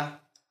 Soccer.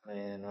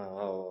 Man,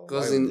 why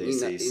Because would they in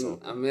say in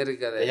soccer?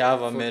 America, They have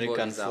football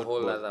American is a whole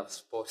football. other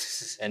sport.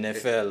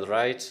 NFL,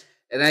 right?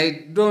 And I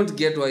don't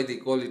get why they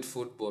call it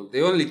football.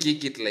 They only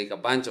kick it like a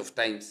bunch of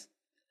times.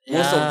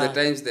 Most of the Yeah.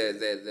 times,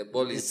 the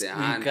ball is It's their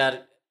hand.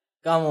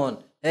 come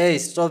on. Hey,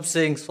 stop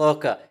saying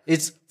soccer.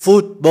 It's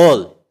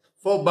football.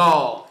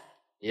 Football.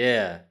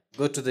 Yeah.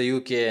 Go to the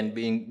UK and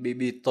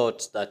be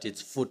taught that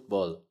it's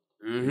football.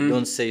 You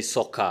don't say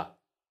soccer.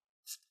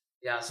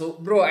 Yeah, so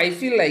bro, I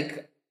feel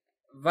like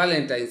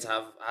Valentine's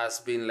has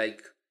been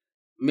like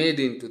made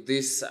into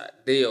this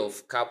day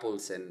of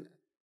couples and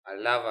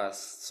lovers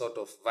sort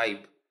of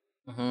vibe.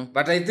 Mm-hmm.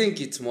 But I think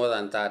it's more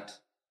than that.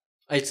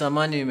 It's a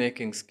money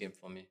making scheme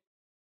for me.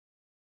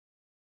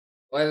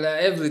 Well,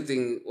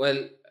 everything.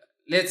 Well,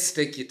 let's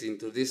take it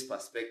into this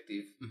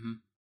perspective. Mm-hmm.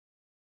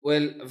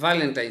 Well,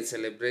 Valentine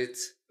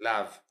celebrates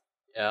love.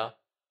 Yeah.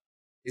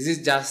 Is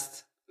it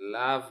just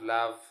love,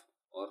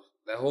 or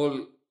the whole,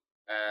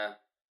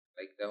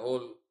 like the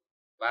whole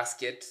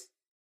basket,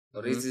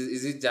 or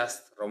is it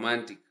just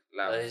romantic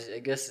love? I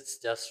guess it's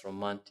just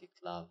romantic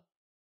love.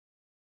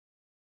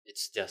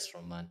 It's just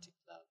romantic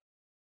love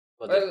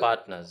for the Well,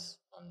 partners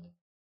only.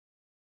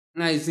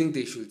 I think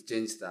they should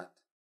change that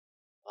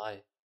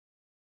Why?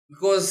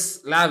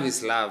 because love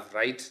is love,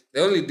 right?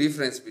 The only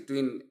difference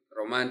between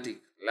romantic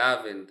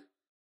love and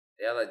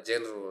the other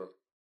general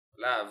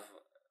love,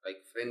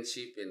 like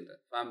friendship and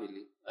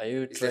family, Are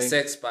you is the trying?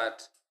 sex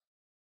part.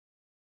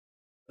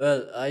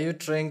 Well, are you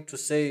trying to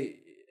say?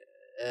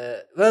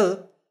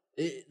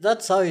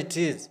 That's how it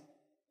is.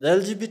 The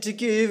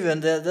LGBTQ even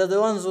they're the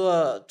ones who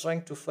are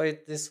trying to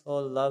fight this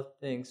whole love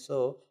thing.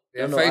 So They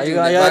no, are no. Are fighting you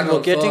the battle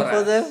advocating for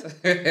for them? us.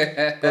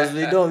 Because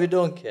we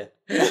don't care.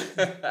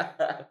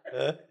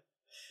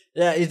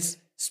 Yeah, it's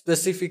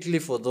specifically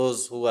for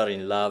those who are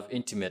in love,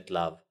 intimate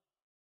love.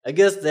 I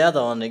guess the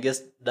other one,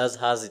 does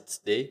has its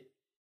day.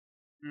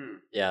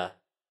 Yeah,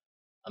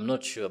 I'm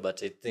not sure,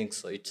 but I think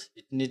so. It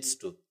needs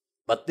to.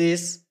 But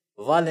this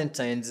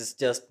Valentine's is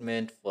just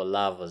meant for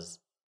lovers,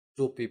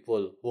 two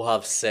people who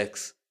have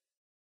sex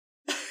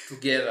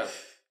Together.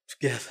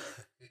 together.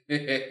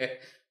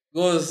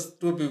 Those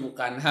two people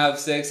can have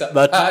sex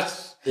But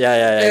apart.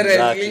 yeah,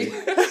 Apparently.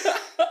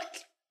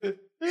 exactly.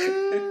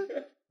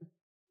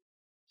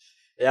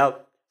 Yeah.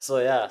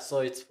 So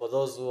it's for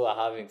those who are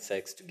having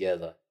sex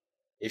together.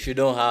 If you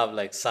don't have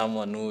like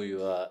someone who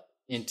you are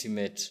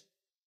intimate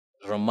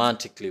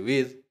romantically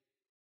with,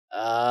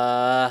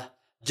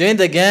 Join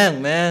the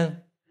gang,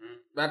 man.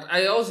 But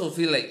I also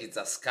feel like it's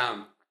a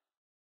scam.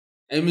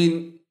 I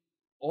mean,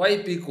 why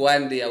pick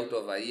one day out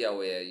of a year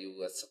where you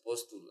were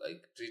supposed to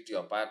like treat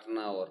your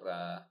partner or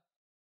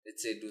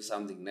let's say do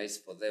something nice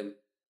for them?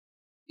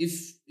 If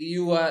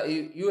you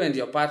and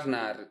your partner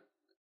are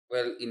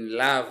well in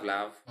love,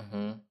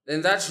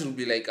 then that should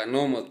be like a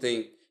normal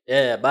thing.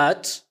 Yeah,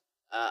 but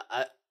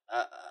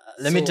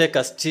let me So- take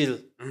a still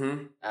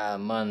Mhm.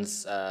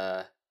 months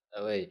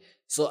away.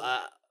 So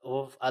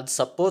I'd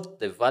support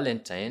the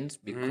Valentines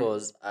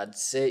because I'd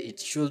say it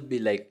should be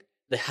like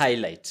the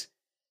highlight.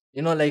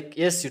 You know, like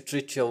yes, you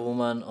treat your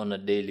woman on a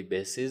daily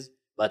basis,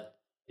 but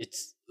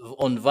it's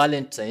on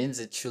Valentine's.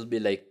 It should be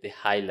like the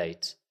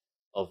highlight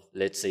of,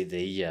 let's say,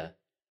 the year.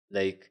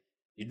 Like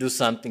you do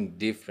something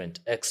different,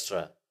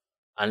 extra,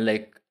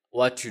 unlike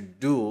what you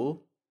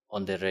do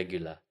on the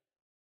regular.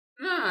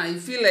 Nah, I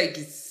feel like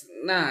it's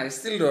I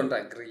still don't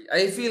agree.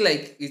 I feel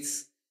like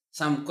it's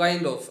some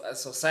kind of a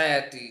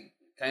society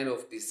kind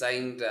of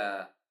designed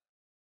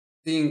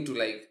thing to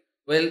like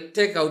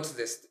take out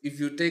this if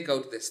you take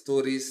out the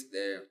stories,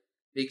 the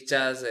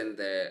pictures and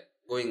the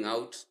going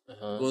out,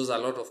 because a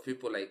lot of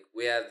people like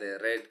wear the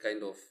red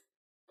kind of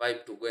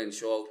vibe to go and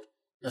show out.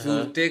 If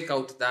you take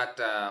out that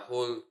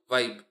whole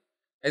vibe,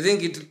 I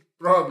think it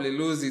probably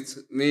lose its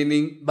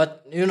meaning.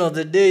 But you know,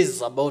 the day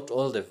is about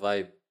all the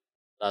vibe.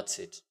 That's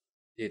it.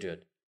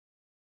 Period.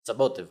 It's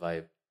about the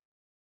vibe.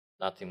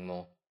 Nothing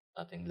more,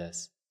 nothing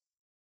less.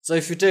 So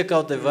if you take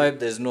out the vibe,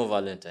 there's no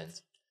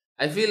Valentine's.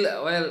 I feel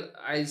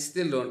I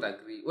still don't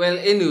agree. Well,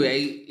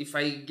 anyway, if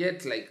I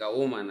get like a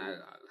woman,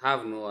 I'll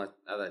have no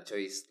other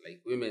choice.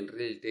 Like women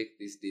really take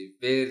this day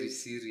very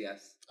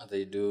serious.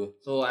 They do.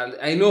 So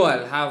I know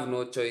I'll have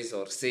no choice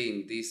or say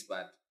in this,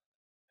 but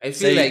I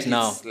Say feel it like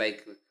now. it's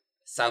like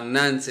some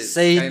nonsense.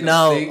 Say kind it of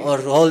now thing. or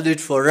hold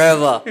it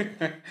forever.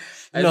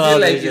 I know how feel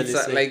they like it's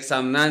usually say. like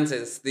some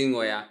nonsense thing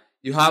where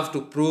you have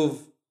to prove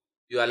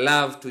your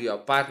love to your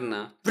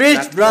partner. Preach,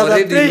 that brother,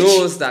 already preach.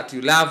 knows that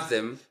you love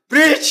them.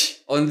 Preach!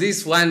 On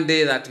this one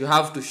day that you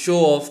have to show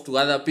off to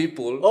other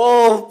people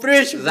Oh,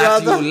 preach,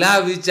 that brother. you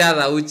love each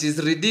other, which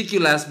is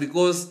ridiculous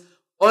because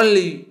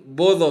only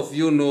both of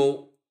you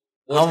know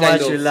How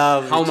much you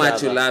love how each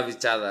much you other. love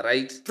each other,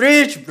 right?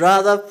 Preach,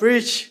 brother,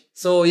 preach.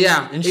 So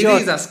yeah, In it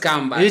short, is a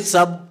scam, but it's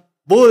a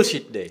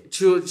bullshit day.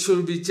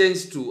 should be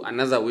changed to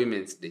another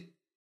Women's Day.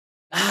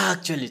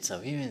 Actually, it's a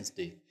Women's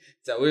Day.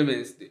 It's a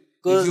Women's Day.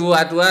 If 'Cause you were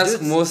to ask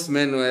dudes- most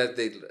men where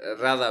they'd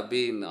rather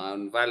be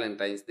on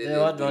Valentine's Day, They they'd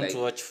would be want like to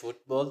watch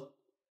football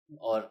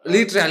or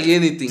literally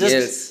anything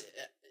just,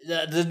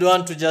 else. They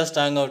want to just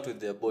hang out with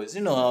their boys.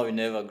 You know how we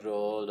never grow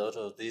old out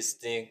of this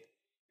thing.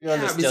 We Yeah,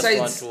 always just want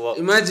besides, to walk.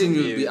 imagine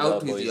to you'll be our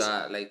out with boys.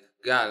 your like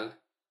girl,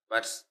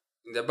 but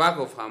in the back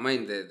of her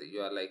mind,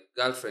 your like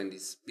girlfriend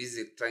is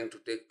busy trying to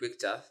take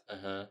pictures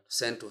to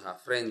send to her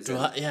friends.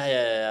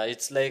 Yeah.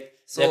 It's like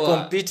So, they're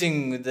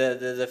competing with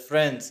the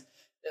friends.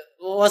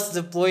 What's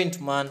the point,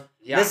 man?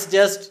 Yeah. Let's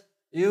just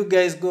you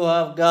guys go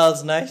have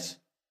girls' night,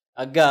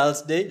 a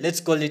girls' day. Let's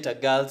call it a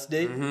girls'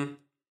 day.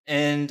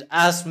 And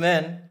us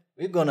men,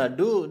 we're gonna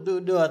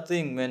do a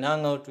thing, man.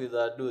 Hang out with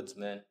our dudes,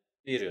 man.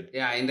 Period.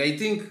 Yeah, and I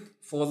think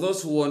for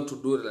those who want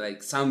to do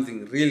like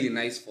something really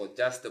nice for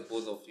just the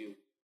both of you,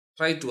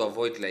 try to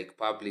avoid like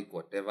public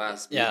whatever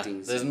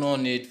meetings. There's no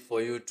need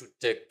for you to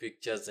take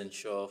pictures and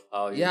show off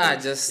how you Yeah,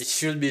 do. just- it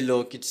should be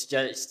low. It's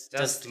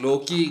just low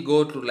key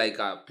go to like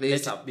a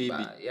place Let it be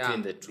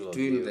between the two of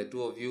you. the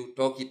two of you,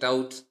 talk it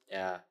out,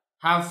 yeah.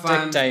 have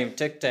fun.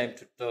 Take time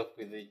to talk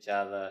with each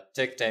other.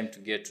 Take time to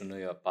get to know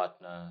your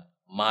partner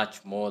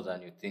much more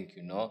than you think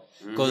you know.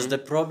 Because the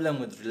problem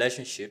with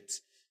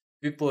relationships,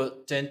 people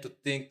tend to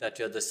think that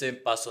you're the same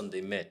person they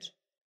met.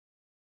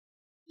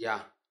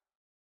 Yeah.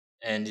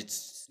 And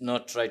it's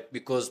not right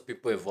because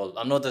people evolve.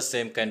 I'm not the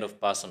same kind of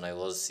person I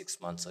was 6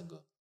 months ago.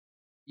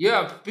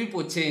 Yeah,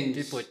 people change.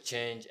 People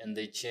change and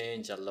they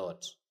change a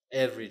lot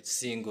every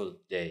single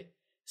day.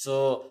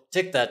 So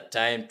take that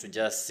time to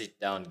just sit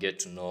down, get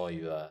to know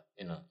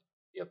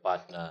your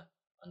partner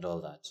and all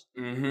that.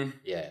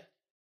 Yeah.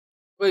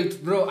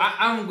 Wait, bro,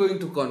 I'm going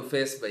to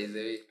confess, by the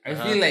way. I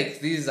feel like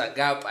this is a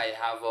gap I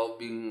have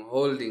been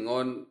holding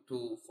on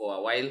to for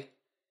a while.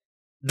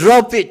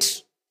 Drop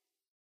it.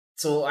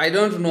 So I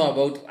don't know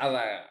about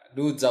other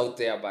dudes out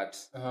there, but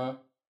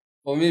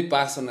for me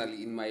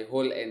personally, in my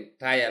whole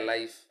entire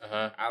life,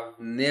 I've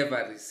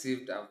never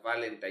received a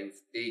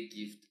Valentine's Day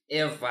gift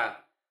ever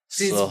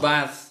since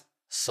birth.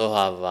 So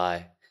have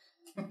I.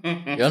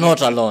 You're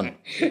not alone.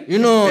 You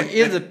know,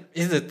 here's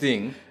the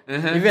thing.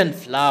 Even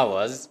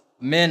flowers,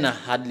 men are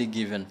hardly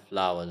given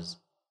flowers.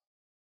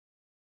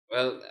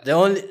 Well,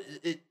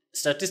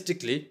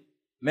 Statistically,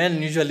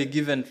 men usually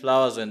given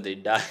flowers when they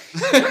die.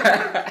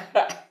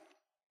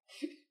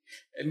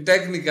 and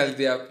technically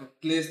they are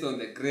placed on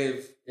the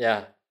grave.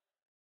 Yeah.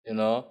 You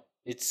know,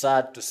 it's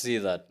sad to see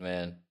that,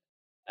 man.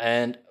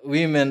 And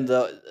women,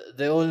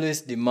 they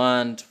always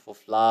demand for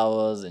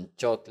flowers and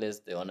chocolates.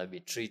 They want to be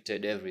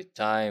treated every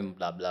time,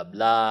 blah, blah,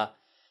 blah.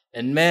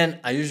 And men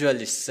are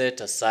usually set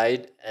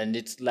aside, and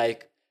it's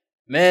like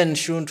men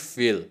shouldn't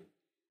feel.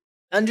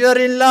 And you're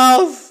in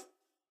love.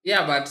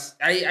 Yeah, but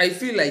I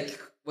feel like,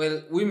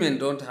 well, women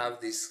don't have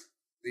this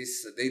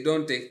they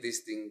don't take this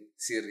thing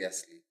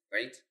seriously,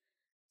 right?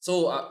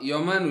 So your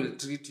man will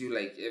treat you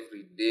like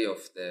every day of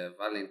the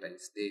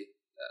Valentine's Day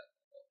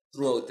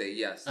throughout the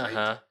years, right?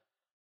 Uh-huh.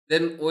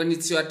 Then when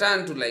it's your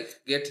turn to like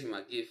get him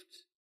a gift,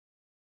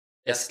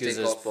 just take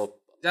Excuses off pop.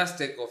 just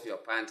take off your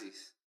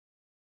panties.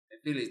 I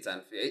feel it's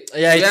unfair.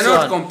 Yeah, We are it's so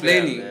not unfair,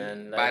 complaining,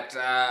 man. Like, but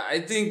I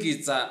think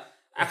it's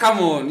come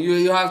on,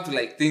 you have to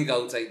like think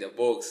outside the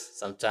box.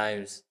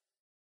 sometimes.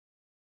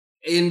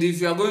 And if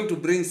you are going to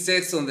bring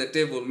sex on the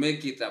table,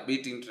 make it a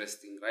bit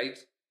interesting, right?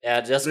 Yeah,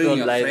 just Bring don't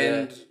your lie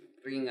there. friend,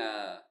 bring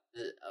a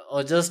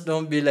Or just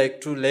don't be like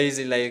too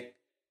lazy, like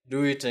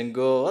do it and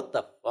go. What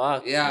the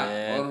fuck, yeah,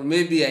 man? or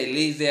maybe I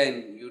lay there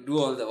and you do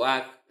all the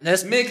work.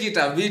 Let's Make it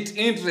a bit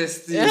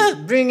interesting. yeah,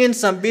 bring in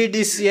some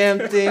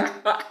BDCM thing.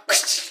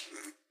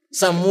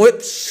 Some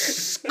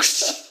whips.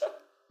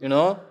 You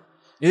know?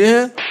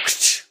 Yeah.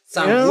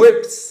 Some You know?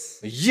 whips.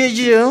 Yeah,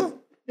 yeah.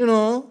 You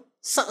know?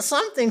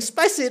 Something.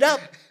 Spice it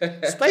up.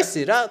 Spice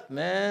it up,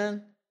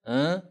 man.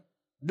 Huh?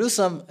 Do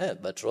some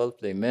but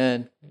roleplay,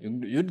 man.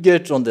 You'd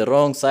get on the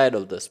wrong side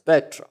of the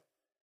spectrum.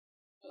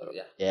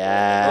 Yeah.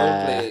 Yeah.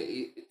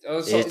 Roleplay. It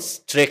also It's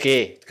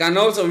tricky. it can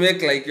also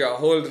make like your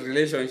whole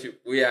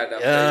relationship weird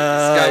after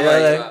Yeah, you discover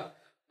yeah, your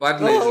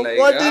partner is Oh, like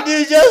what did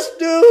you just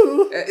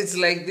do? it's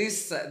like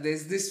this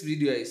there's this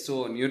video I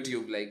saw on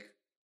YouTube like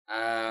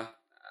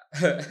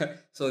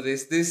so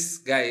there's this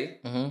guy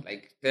Mhm.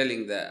 like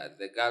telling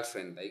the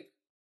girlfriend like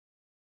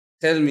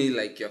tell me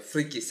like your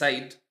freaky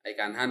side, I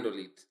can handle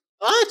it.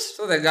 What?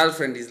 So the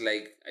girlfriend is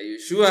like, are you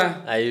sure?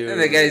 Are you?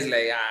 And the guy is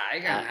like, I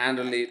can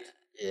handle it.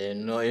 Yeah,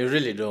 no, you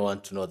really don't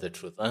want to know the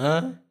truth.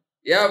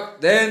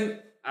 Yep. Then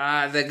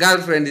the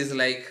girlfriend is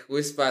like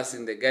whispers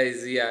in the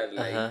guy's ear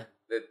like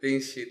the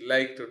things she'd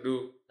like to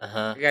do.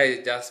 The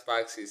guy just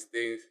packs his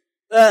things.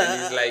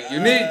 And he's like, you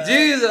need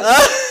Jesus.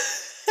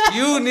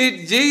 You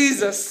need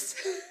Jesus.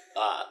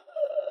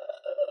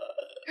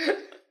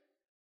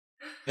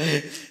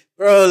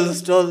 Bro,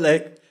 still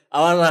like I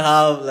wanna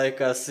have like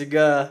a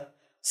cigar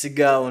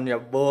on your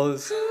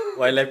balls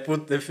while I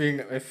put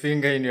my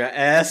finger in your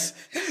ass.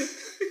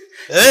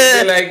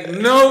 You're like,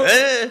 no,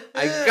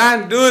 I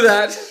can't do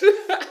that.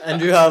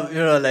 And you have,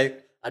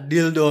 like a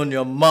dildo on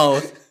your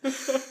mouth.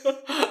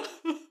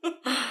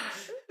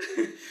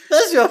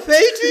 That's your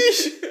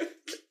fetish.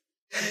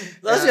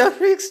 That's your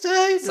freak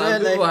style.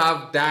 Some people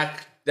have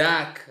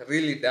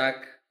really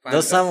dark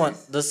There's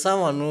fantasies.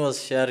 someone who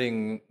was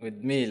sharing with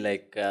me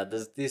like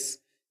there's this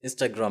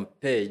Instagram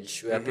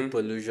page where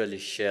people usually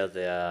share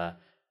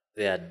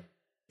their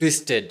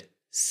twisted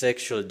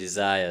sexual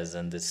desires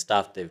and the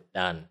stuff they've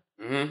done.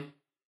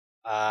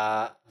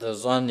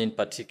 There's one in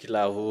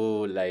particular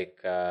who like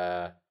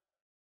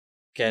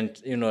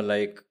can't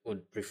like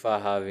would prefer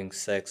having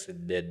sex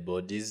with dead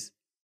bodies.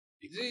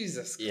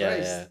 Jesus Christ.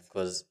 Yeah,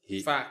 because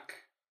he Fuck.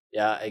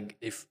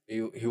 if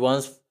he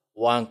once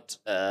wanked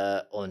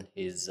on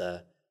his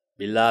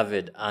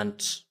beloved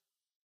aunt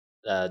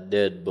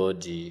dead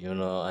body,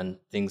 and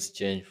things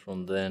changed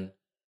from then.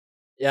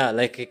 Yeah,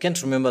 like I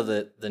can't remember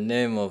the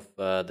name of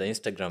the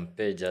Instagram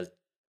page.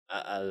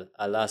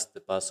 I'll ask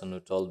the person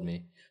who told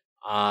me.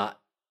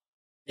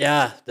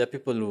 Yeah, there are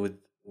people with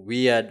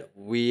weird.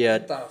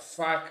 What the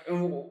fuck?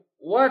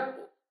 What?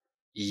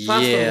 First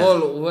of Yeah,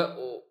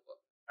 all,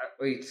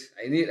 wait.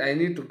 I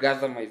need to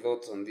gather my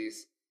thoughts on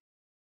this.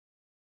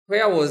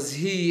 Where was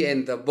he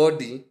and the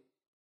body?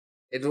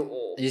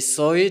 he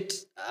saw it,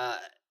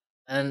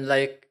 and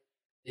like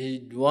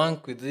he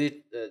wank with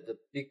it, the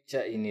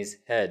picture in his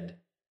head.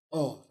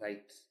 Oh,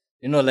 right.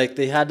 Like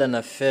they had an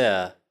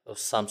affair of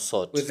some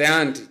sort. With the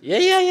auntie.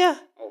 Yeah.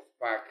 Oh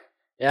fuck.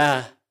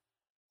 Yeah.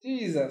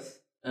 Jesus.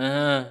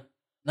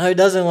 Now he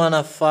doesn't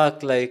wanna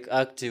fuck like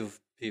active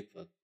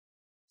people.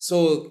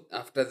 So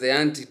after the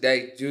auntie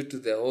died due to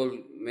the whole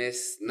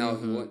mess, now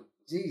he want.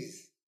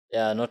 Jeez.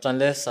 Yeah, not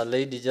unless a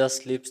lady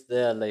just sleeps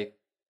there, like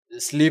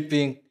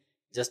sleeping,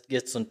 just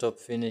gets on top,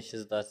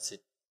 finishes. That's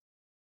it.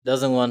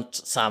 Doesn't want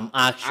some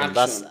action.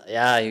 That's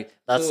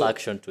So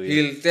action to you.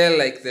 He'll tell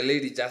like the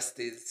lady just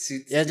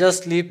sit. Yeah,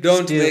 just sleep.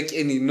 Don't still. make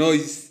any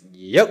noise.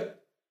 Yep.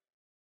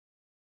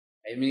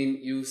 I mean,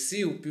 you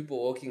see people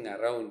walking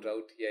around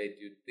out here, and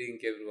you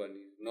think everyone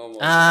is normal.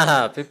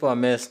 People are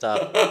messed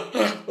up.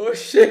 Oh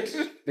shit.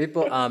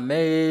 People are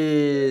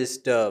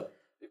messed up.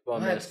 People are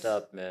What? messed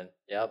up, man.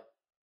 Yep.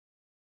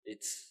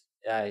 It's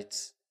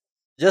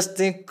just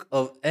think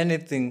of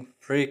anything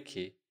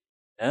freaky.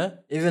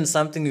 Even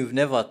something you've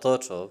never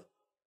thought of.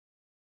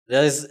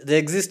 There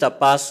exists a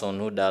person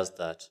who does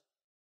that.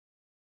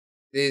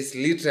 There's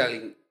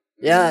literally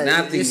Yeah,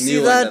 nothing you see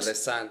new that? under the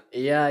sun.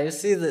 Yeah, you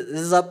see,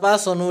 there's a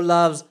person who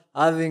loves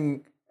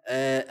having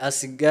a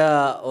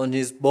cigar on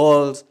his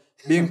balls,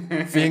 being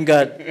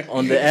fingered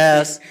on the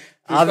ass,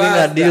 having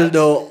a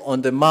dildo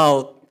on the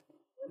mouth.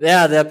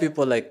 Yeah, there are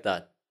people like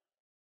that.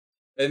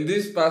 And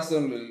this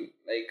person will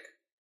like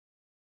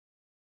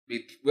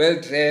be well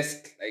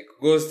dressed, like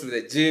goes to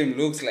the gym,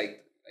 looks like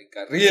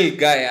a real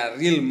guy, a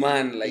real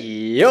man. Like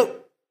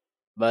Yep.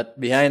 But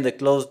behind the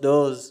closed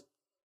doors,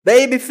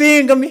 baby,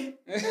 finger me.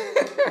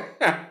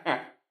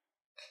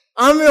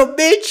 I'm your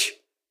bitch.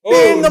 Oh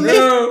Finger me.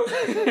 no!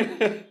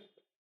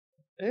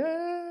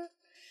 Yeah.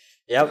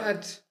 Yep.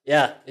 What?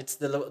 Yeah, it's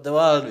the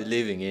world we're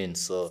living in.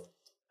 So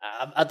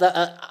I'm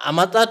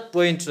at that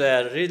point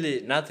where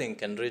really nothing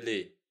can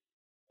really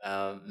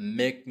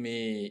make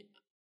me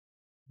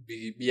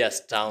be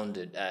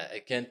astounded. I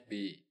can't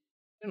be,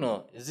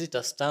 is it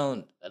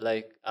astounded,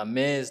 like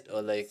amazed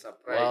or like wow,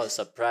 Surprised.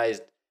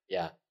 surprised?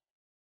 Yeah,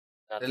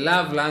 The nothing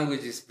love really.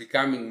 language is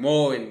becoming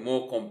more and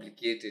more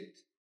complicated.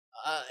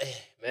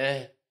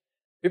 Man,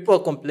 people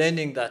are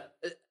complaining that.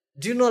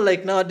 Do you know,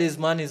 like nowadays,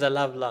 money is a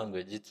love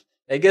language.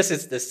 I guess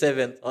it's the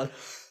seventh one.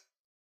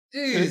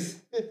 Jeez.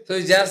 So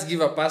you just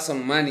give a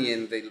person money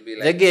and they'll be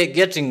They like, get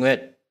getting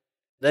wet.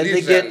 They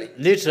literally. get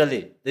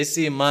literally. They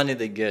see money,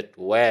 they get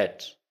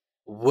wet,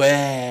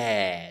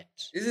 wet.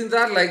 Isn't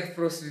that like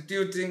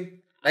prostituting?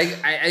 Like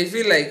I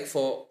feel like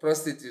for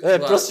prostitutes who are,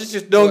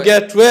 Prostitutes don't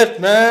get wet,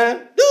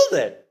 man. Do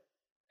that.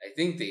 I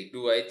think they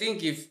do. I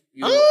think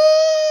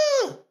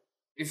Ah!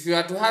 if you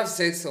are to have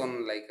sex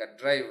on like a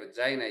dry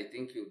vagina, I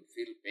think you'd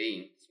feel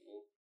pain. So,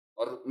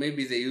 or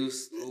maybe they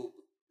use lube.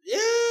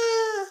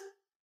 Yeah,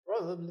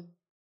 probably.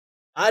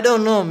 I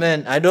don't know,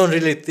 man. I don't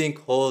really think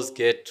hoes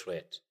get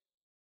wet.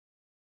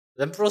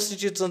 The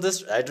prostitutes on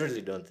this, I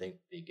really don't think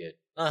they get.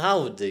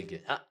 How would they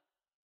get?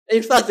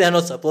 In fact, they are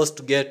not supposed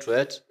to get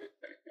wet,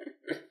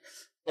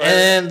 Well,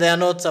 and they are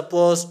not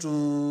supposed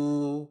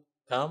to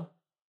come.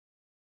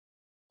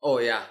 oh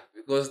yeah,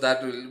 because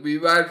that will be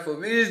bad for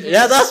business.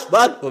 Yeah, that's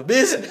bad for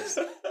business.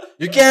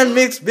 You can't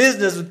mix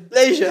business with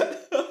pleasure.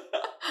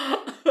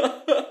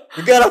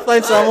 You gotta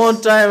find some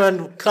own time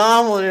and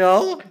come.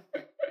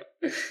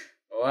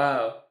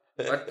 Wow.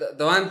 But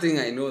the one thing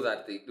I know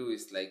that they do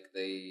is like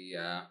they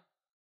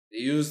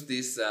use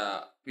these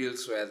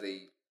pills where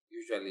they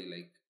usually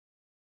like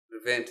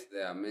prevent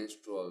their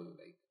menstrual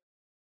like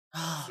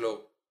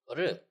flow. For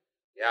real.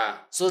 Yeah.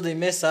 So they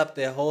mess up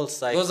their whole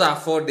cycle. Those are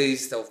 4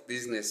 days of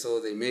business, so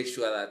they make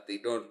sure that they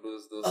don't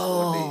lose those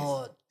 4 days.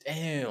 Oh,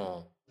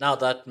 damn. Now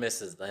that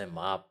messes them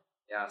up.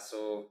 Yeah,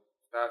 so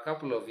for a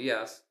couple of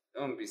years,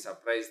 don't be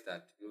surprised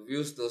that you've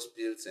used those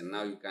pills and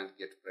now you can't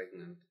get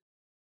pregnant.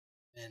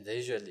 And they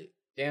usually,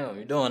 damn,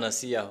 you don't want to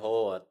see a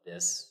hoe at their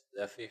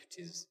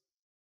 50s.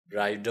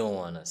 Bruh, you don't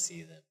want to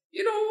see them.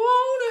 You don't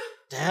want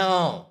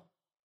Damn.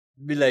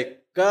 Be like,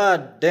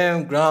 God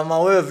damn,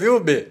 grandma, where have you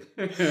been?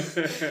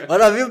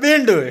 What have you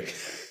been doing?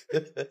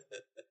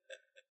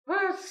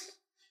 what?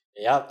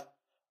 Yep.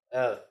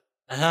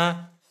 Uh-huh.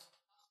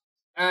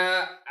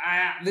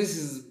 This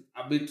is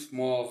a bit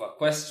more of a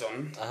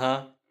question.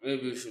 Uh-huh.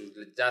 Maybe we should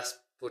just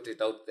put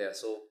it out there.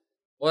 So,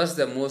 what's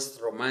the most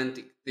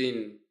romantic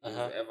thing you've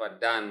ever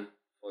done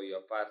for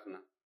your partner?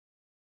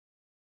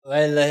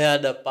 Well, I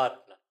had a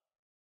partner.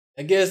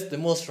 I guess the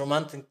most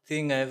romantic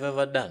thing I've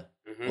ever done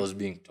was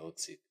being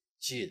toxic.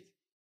 Chill.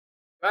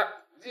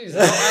 Jeez,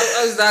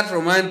 how's that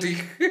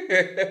romantic?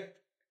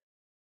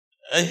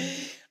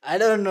 I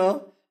don't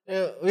know.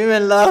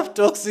 Women love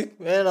toxic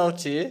men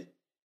out here.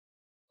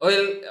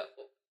 Well,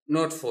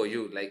 not for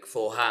you, like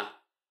for her.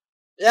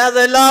 Yeah,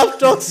 they love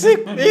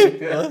toxic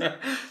people.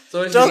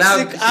 So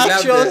Toxic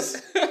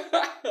actions.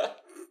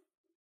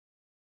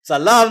 It's a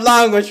love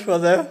language for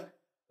them.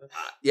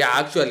 Yeah,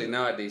 actually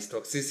nowadays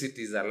toxicity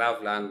is a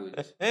love language.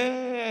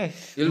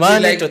 You'll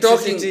Money, be like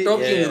toxicity,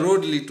 talking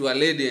rudely to a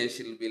lady and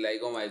she'll be like,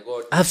 "Oh my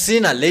god." I've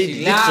seen a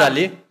lady, She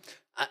literally.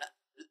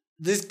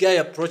 This guy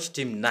approached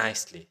him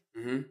nicely.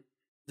 Mm-hmm.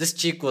 This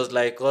chick was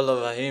like all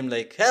over him,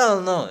 like, hell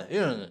no.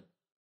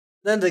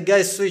 Then the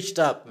guy switched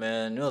up,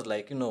 man. He was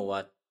like, you know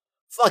what?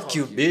 Fuck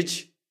you,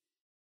 bitch.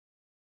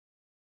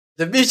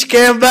 The bitch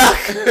came back.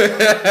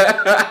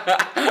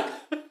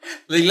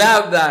 They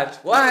love that.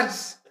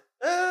 What?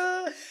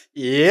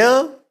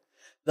 Yeah.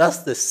 That's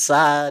the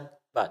sad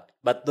part.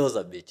 But those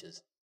are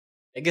bitches.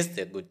 I guess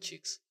they're good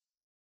chicks.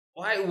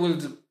 Why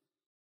would...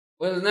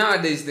 Well,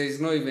 nowadays there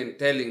is no even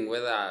telling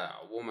whether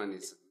a woman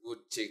is a good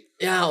chick.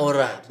 Yeah,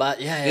 alright.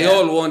 But yeah. They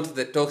all want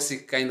the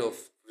toxic kind of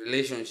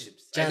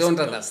relationships. I don't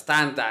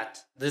understand that.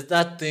 There's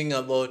that thing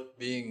about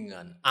being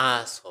an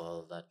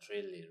asshole that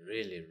really,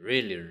 really,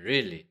 really,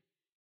 really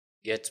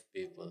gets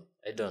people.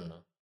 I don't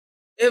know.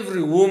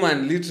 Every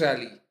woman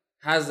literally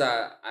has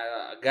a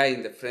guy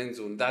in the friend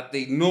zone that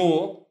they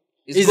know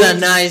he's a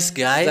nice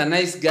guy. He's a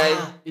nice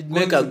guy. He'd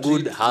make a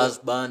good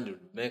husband.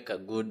 He'd make a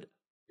good,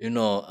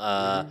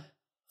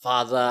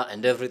 father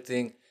and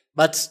everything.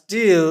 But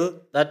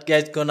still, that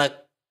guy's gonna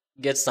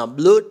get some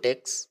blue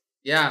ticks.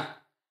 Yeah.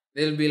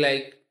 They'll be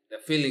like, the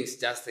feelings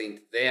just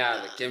ain't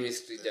there. The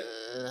chemistry just...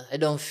 I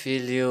don't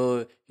feel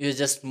you. You're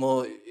just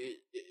more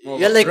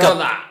you're like a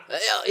brother.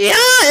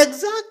 Yeah,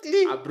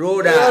 exactly. A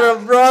brother. You're a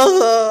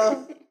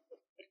brother.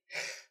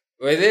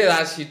 Well,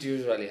 that shit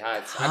usually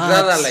hurts. I'd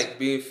rather like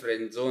being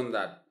friend zone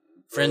than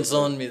friend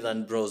zone me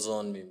than bro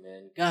zone me,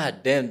 man.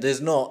 God damn,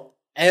 there's no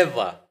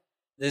ever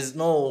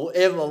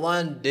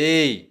one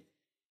day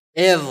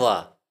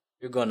ever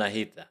you're gonna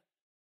hit that.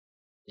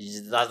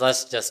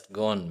 That's just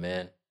gone,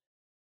 man.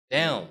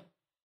 Damn.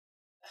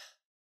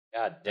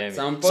 God damn it.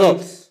 Some So,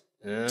 point,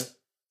 uh,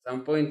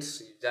 some point,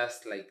 you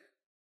just like.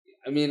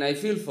 I mean, I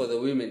feel for the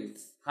women.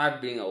 It's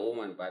hard being a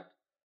woman, but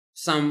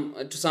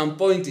to some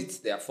point, it's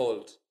their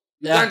fault.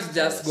 You yeah, can't yeah,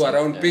 just go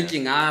around yeah, yeah.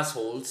 picking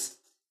assholes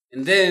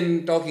and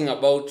then talking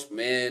about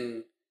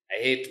men.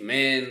 I hate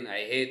men. I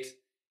hate.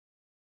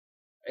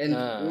 And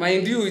Nah.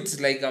 mind you, it's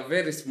like a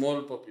very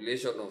small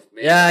population of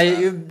men Yeah, that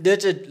you are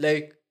dated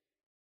like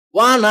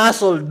one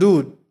asshole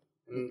dude,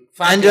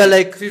 fuck and you're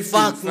like like, 50,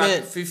 fuck, fuck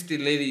man. 50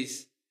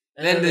 ladies.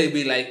 And Then you're they like,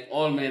 be like,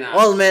 all men are.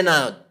 all men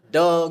are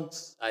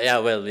dogs. Yeah,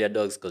 well, we are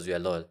dogs because we are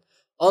loyal.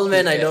 All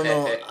men, I don't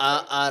know,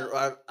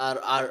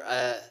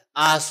 are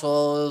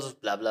assholes,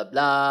 blah, blah,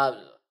 blah.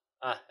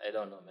 I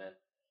don't know, man.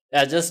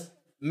 Yeah, just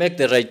make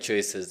the right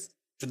choices.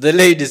 To the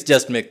ladies,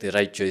 just make the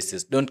right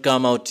choices. Don't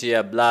come out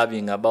here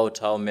blabbing about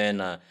how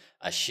men are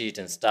shit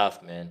and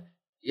stuff, man.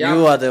 You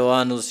Yep. are the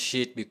one who's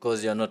shit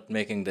because you're not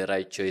making the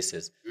right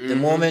choices. The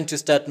moment you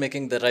start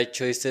making the right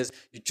choices,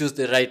 you choose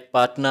the right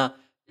partner,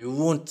 you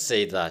won't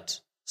say that.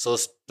 So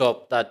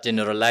stop that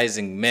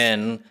generalizing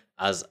men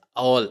as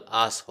all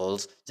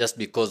assholes just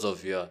because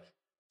of your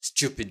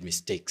stupid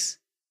mistakes.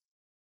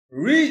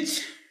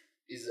 Rich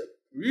is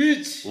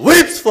rich.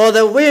 Whips for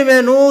the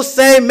women who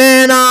say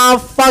men are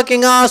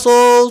fucking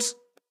assholes.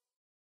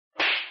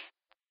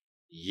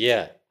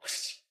 Yeah.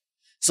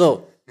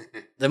 So,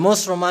 the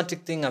most romantic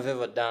thing I've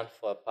ever done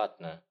for a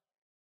partner,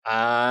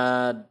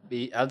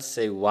 I'd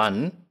say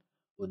one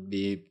would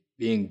be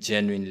being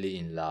genuinely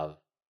in love.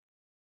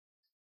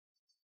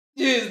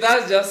 Jeez,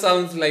 that just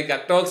sounds like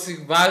a toxic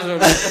version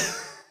of.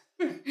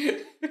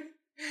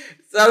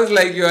 Sounds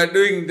like you are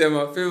doing them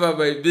a favor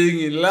by being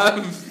in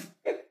love.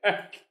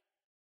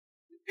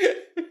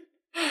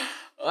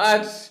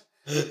 What?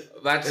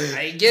 But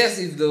I guess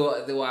if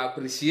they were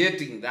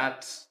appreciating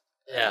that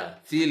Yeah.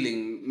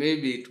 feeling,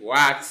 maybe it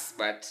works.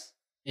 But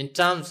In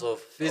terms of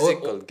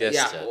physical yeah.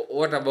 gesture,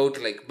 What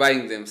about like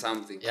buying them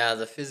something? yeah,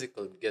 the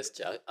physical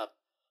gesture.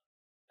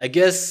 I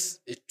guess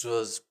it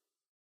was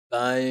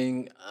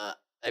buying.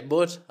 I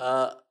bought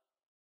her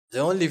the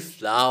only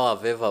flower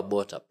I've ever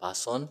bought a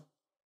person.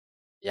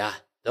 Yeah,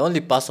 the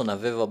only person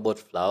I've ever bought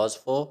flowers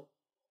for,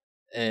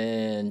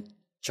 and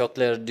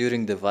chocolate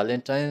during the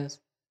Valentines.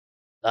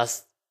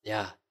 That's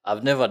yeah.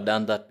 I've never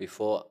done that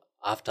before.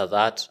 After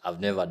that, I've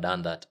never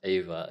done that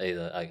either.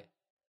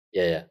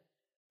 Yeah,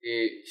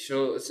 yeah.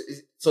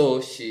 So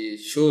she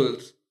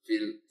should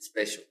feel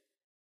special.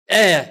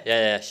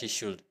 Yeah. She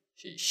should.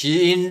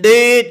 She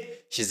indeed.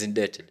 She's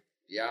indebted.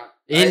 Yeah.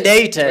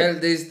 Indebted. Well,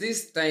 there's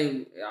this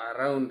time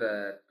around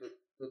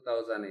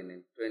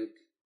 2020.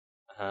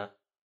 Uh-huh.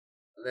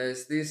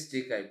 There's this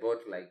chick I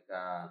bought like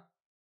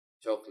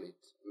chocolate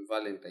on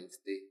Valentine's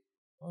Day.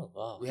 Oh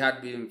wow. We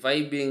had been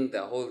vibing.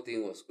 The whole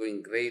thing was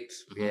going great.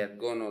 We Mhm. had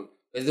gone on.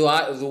 But there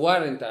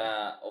weren't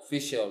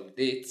official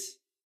dates,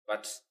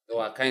 but they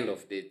were kind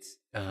of dates.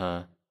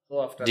 Uh-huh.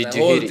 So after Did the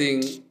you whole hit it?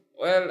 thing,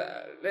 well,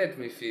 let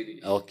me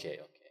finish. Okay.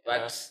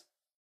 But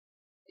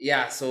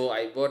yeah, so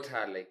I bought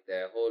her like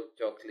the whole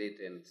chocolate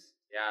and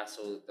yeah,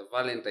 so the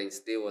Valentine's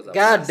Day was a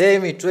God blast.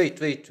 damn it!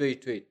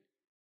 Wait.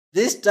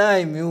 This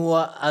time you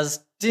were as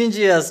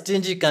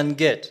stingy can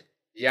get.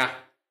 Yeah.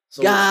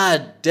 So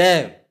God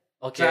damn.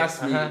 Okay.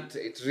 trust me,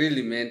 it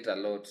really meant a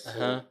lot. So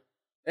Uh-huh.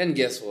 then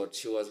guess what?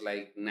 She was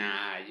like,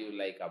 nah, you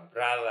like a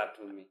brother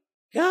to me.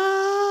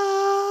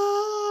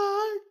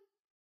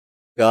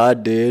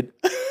 God did.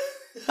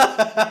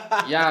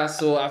 Yeah,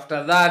 so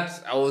after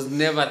that, I was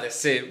never the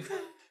same.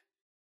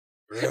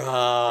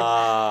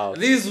 Wow.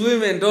 These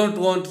women don't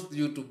want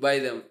you to buy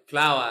them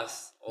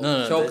flowers or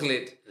No,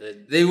 chocolate.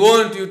 They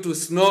want you to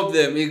snob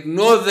them,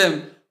 ignore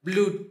them,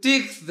 blue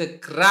tick the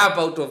crap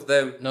out of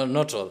them. No,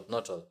 not all.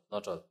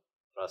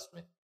 Trust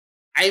me.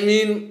 I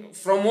mean,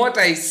 from what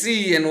I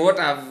see and what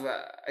I've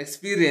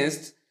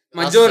experienced,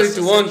 That's majority just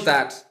a want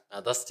section.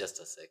 that. That's just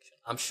a section.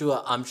 I'm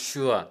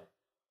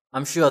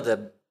sure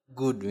the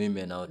good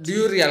women out Do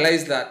here. you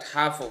realize that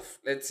half of,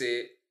 let's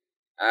say,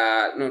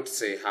 not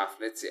say half,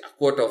 let's say a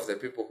quarter of the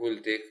people who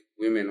will take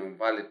women on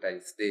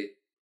Valentine's Day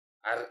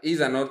are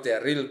either not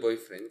their real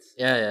boyfriends,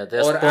 Yeah,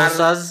 they're or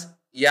sponsors.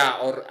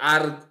 or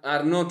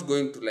are not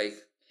going to like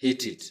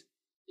hit it.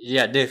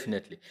 Yeah,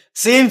 definitely.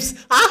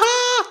 Sims.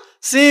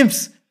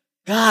 Sims.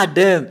 God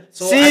damn.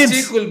 So Sims. a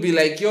chick will be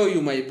like, yo,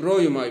 you my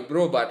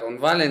bro, but on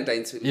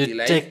Valentine's will You be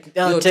like,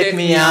 take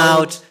me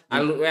out.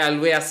 I'll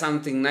wear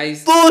something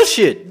nice.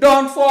 Bullshit.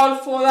 Don't fall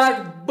for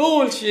that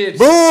bullshit.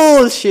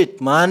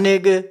 Bullshit, my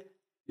nigga.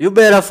 You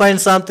better find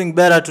something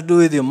better to do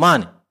with your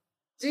money.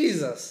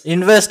 Jesus.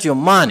 Invest your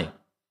money.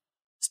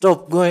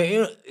 Stop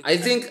going. I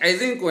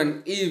think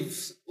when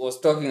Eve was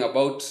talking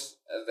about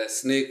the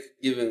snake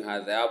giving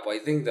her the apple, I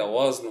think there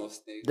was no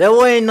snake.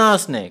 There ain't no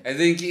snake. I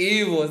think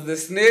Eve was the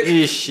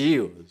snake. She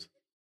was.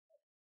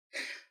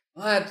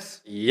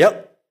 What?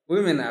 Yep.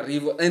 Women are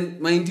evil, and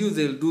mind you,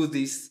 they'll do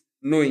this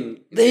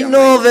knowing. They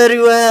know very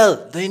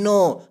well. They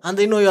know, and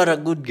they know you are a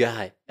good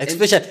guy.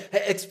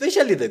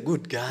 Especially the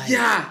good guy.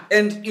 Yeah,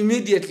 and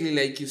immediately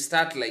like you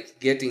start like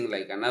getting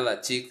like another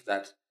chick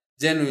that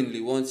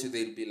genuinely wants you.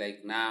 They'll be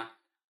like, nah,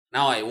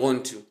 now I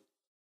want you.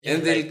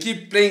 And they'll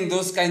keep playing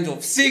those kinds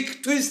of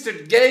sick,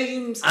 twisted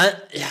games.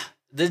 And yeah,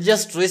 they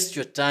just waste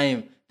your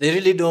time. They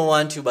really don't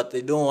want you, but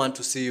they don't want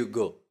to see you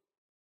go.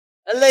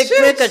 And like,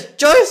 Shit. make a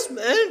choice,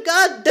 man.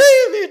 God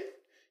damn it.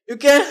 You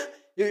can't,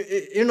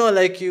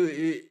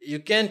 you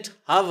can't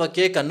have a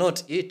cake and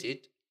not eat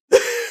it.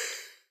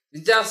 They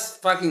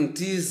just fucking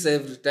tease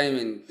every time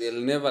and they'll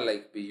never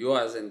like be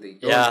yours and they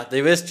don't. Yeah,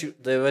 they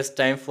waste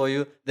time for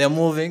you. They're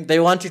moving. They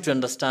want you to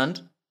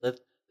understand that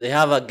they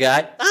have a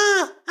guy.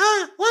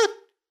 What?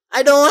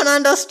 I don't want to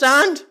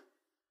understand.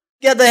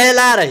 Get the hell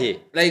out of here.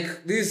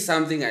 Like, this is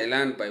something I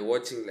learned by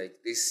watching like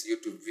these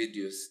YouTube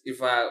videos. If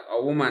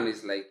a woman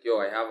is like, yo,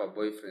 I have a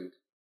boyfriend,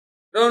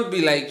 don't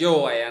be like,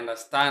 yo, I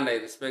understand, I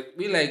respect.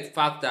 Be like,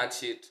 fuck that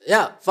shit.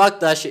 Yeah, fuck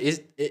that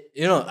shit.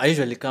 I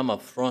usually come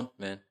up front,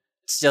 man.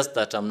 It's just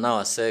that I'm now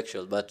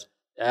asexual, but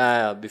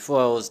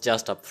before I was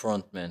just up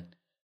front, man.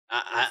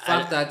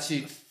 Fuck that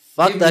shit.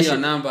 Fuck Give that me your shit.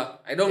 number.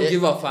 I don't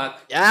give a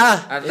fuck.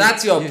 Yeah. And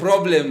that's your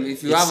problem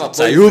if you have a It's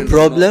a boyfriend. you or not.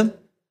 problem.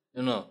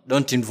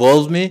 Don't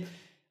involve me.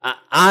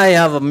 I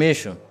have a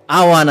mission.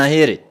 I wanna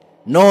hear it.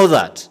 Know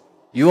that.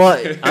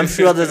 I'm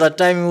sure there's a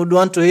time you would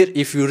want to hear it.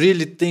 If you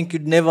really think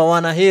you'd never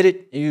wanna hear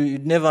it,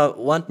 you'd never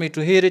want me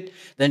to hear it,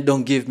 then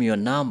don't give me your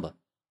number.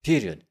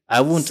 Period.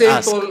 I won't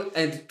ask. Simple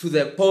and to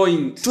the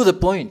point. To the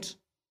point.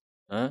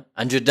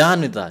 And you're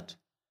done with that.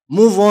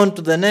 Move on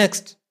to the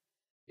next.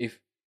 If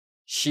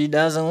she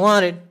doesn't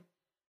want it,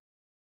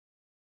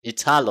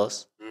 it's her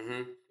loss.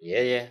 Mhm.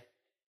 Yeah.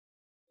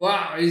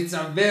 Wow, it's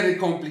a very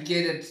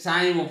complicated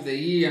time of the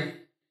year.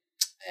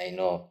 I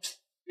know.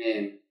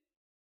 Man.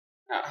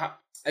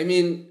 I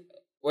mean,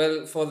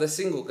 well, for the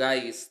single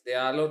guys, there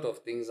are a lot of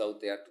things out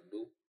there to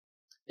do.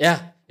 Yeah,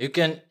 you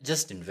can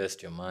just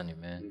invest your money,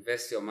 man.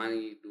 Invest your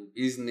money, do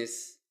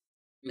business.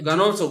 You can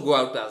also go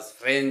out as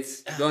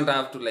friends. You don't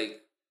have to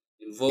like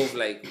involve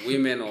like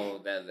women or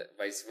the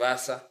vice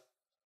versa.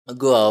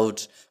 Go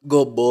out,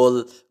 go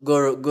bowl,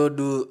 go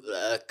do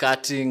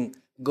cutting,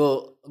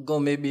 go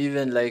maybe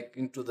even like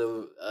into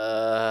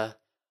the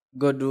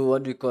go do,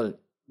 what do you call it?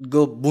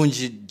 Go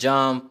bungee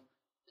jump.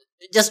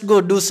 Just go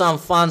do some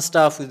fun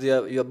stuff with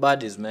your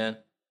buddies, man.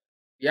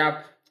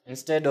 Yep.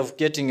 Instead of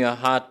getting your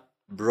heart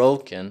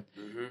broken,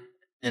 Mm-hmm.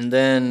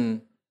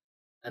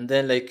 and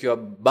then like your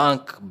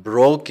bank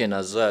broken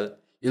as well,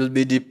 you'll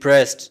be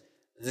depressed.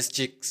 This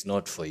chick's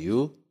not for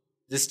you.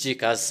 This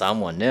chick has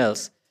someone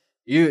else.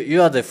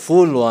 You are the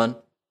fool one.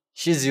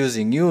 She's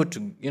using you to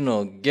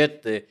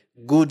get the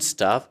good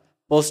stuff,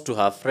 post to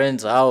her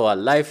friends how her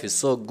life is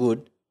so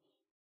good.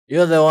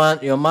 You're the one.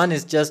 Your man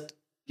is just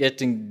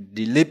getting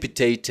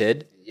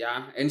dilapidated.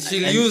 Yeah, and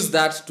she'll use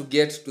that to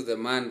get to the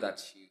man that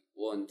she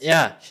wants.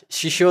 Yeah,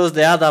 she shows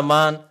the other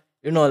man.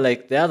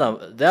 Like the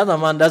other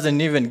man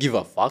doesn't even give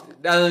a fuck.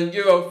 Doesn't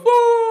give a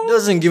fuck.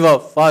 Doesn't give a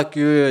fuck.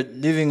 You're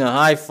living a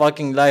high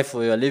fucking life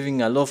or you're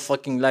living a low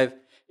fucking life.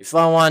 If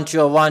I want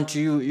you, I want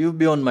you. You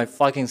be on my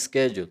fucking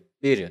schedule.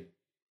 Period.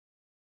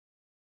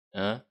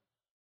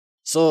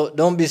 So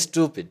don't be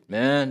stupid,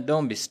 man.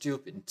 Don't be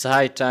stupid. It's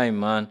high time,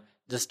 man.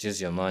 Just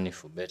use your money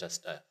for better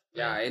stuff.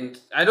 Yeah, and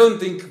I don't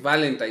think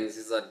Valentine's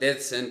is a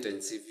death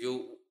sentence. If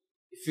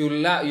you're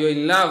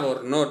in love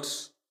or not,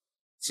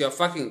 it's your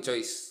fucking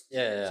choice.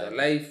 Yeah. It's your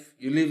life.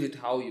 You live it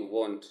how you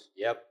want.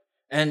 Yep.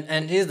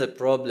 And here's the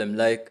problem.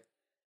 Like,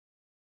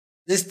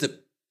 this is the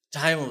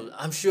time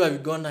I'm sure we're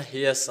gonna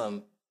hear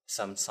some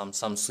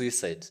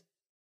suicides.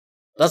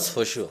 That's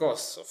for sure. Of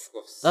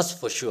course. That's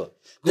for sure.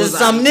 There's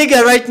some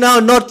nigga right now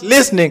not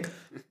listening.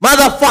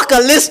 Motherfucker,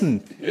 listen.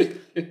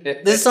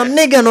 There's some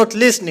nigga not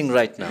listening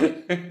right now.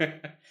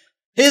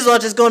 Here's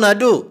what he's gonna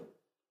do.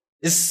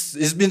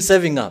 He's been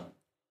saving up.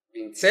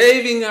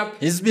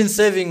 He's been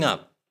saving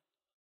up.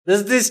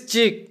 There's this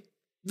chick.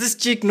 This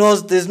chick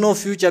knows there's no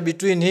future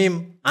between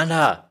him and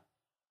her.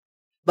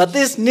 But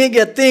this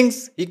nigga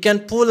thinks he can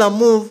pull a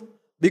move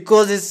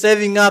because he's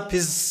saving up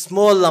his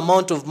small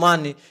amount of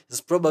money.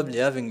 He's probably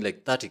having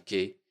like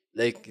 30K.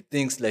 Like, he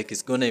thinks like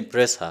he's gonna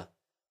impress her.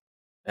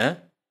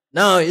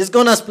 Now he's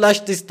gonna splash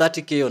this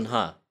 30K on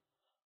her.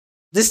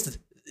 This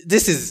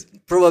is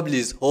probably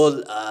his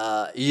whole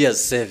year's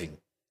saving.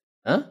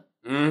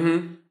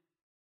 Mm-hmm.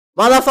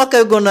 Motherfucker,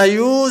 you're gonna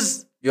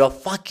use your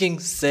fucking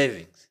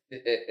savings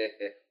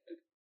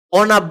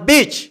on a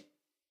beach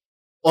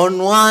on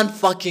one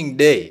fucking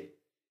day.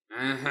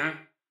 Uh-huh.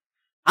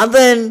 And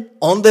then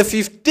on the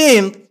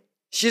 15th,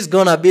 she's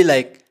gonna be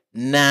like,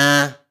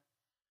 nah,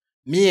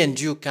 me and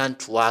you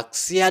can't work.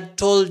 See, I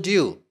told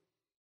you.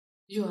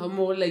 You are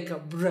more like a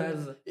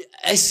brother.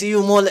 I see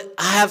you more like,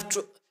 I have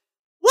to.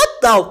 What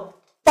the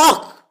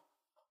fuck?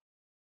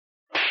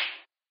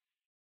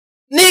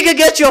 Nigga,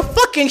 get your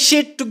fucking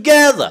shit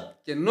together.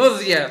 Que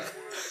nausea.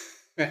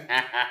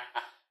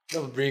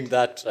 Don't bring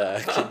that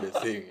kid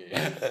thing.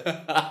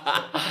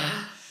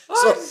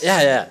 So,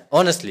 yeah.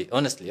 Honestly.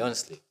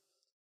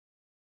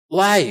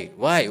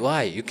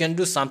 Why? You can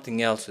do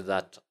something else with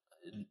that.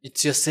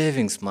 It's your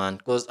savings, man.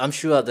 Because I'm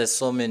sure there's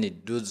so many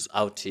dudes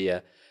out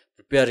here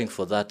preparing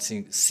for that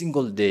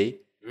single day.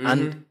 Mm-hmm.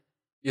 And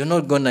you're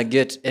not gonna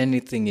get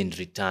anything in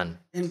return.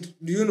 And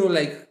do you know,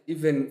 like,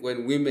 even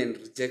when women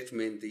reject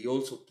men, they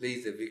also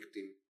play the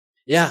victim.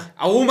 Yeah.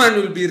 A woman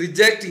will be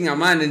rejecting a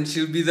man and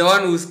she'll be the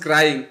one who's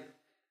crying.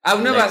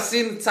 I've never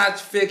seen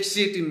such fake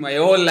shit in my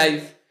whole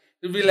life.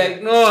 She'll be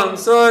like, no, I'm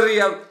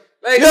sorry. I'm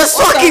like, You're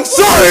fucking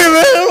sorry,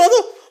 man. What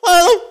the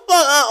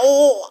fuck?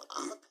 Oh,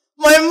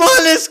 my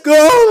money is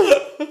gone.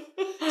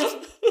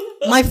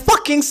 My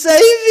fucking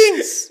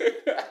savings.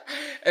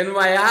 And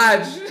my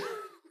heart.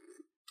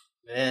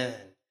 Man.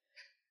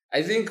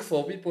 I think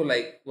for people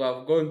like who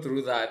have gone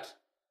through that,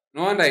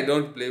 no wonder I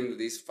don't blame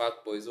these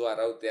fuckboys who are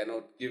out there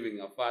not giving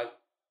a fuck.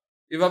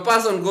 If I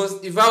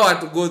were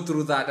to go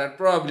through that, I'd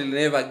probably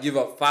never give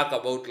a fuck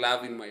about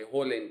love in my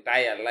whole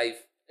entire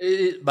life.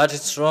 But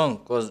it's wrong,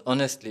 because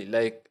honestly,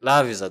 like,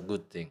 love is a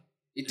good thing.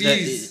 It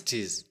is. It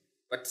is.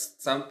 But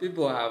some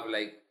people have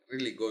like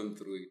really gone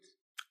through it.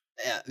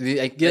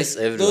 Yeah, I guess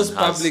like everyone those has.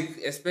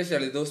 public,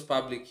 especially those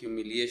public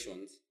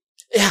humiliations.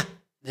 Yeah,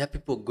 there are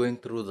people going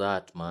through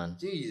that, man.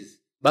 Jeez.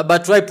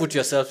 But why put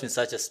yourself in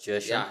such a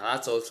situation? Yeah,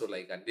 that's also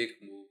like a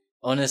dick move.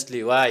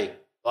 Honestly, why?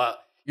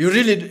 You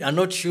really are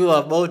not sure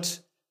about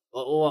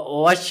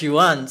what she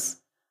wants,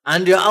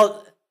 and you're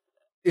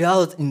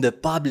out in the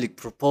public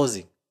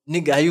proposing.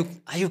 Nigga,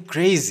 are you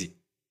crazy?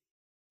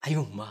 Are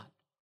you mad?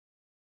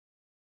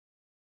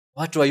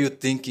 What were you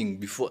thinking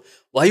before?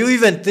 Were you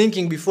even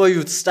thinking before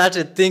you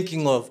started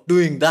thinking of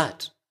doing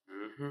that?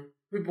 Mm-hmm.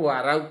 People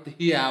are out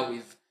here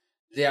with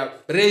their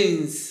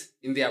brains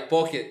in their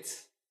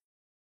pockets.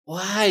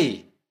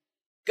 Why?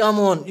 Come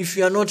on, if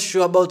you are not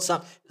sure about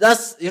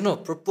that's,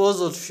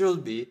 proposal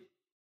should be,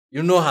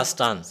 her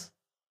stance.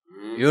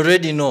 You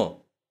already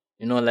know.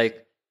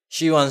 Like,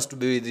 she wants to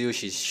be with you,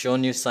 she's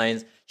shown you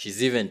signs,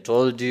 she's even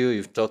told you,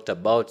 you've talked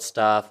about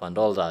stuff and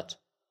all that.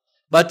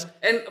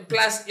 And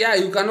plus, yeah,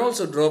 you can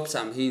also drop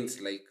some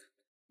hints, like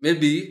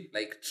maybe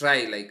like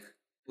try like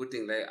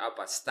putting like up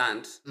a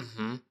stand,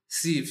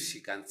 see if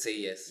she can say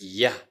yes.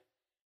 Yeah.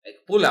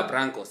 Like pull a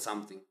prank or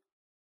something.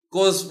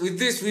 Because with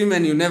these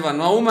women, you never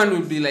know. A woman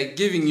will be like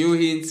giving you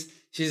hints.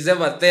 She's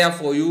never there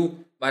for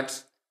you,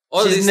 but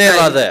she's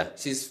never there.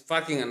 She's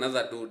fucking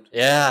another dude.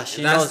 Yeah,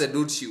 that's the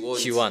dude she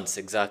wants. She wants,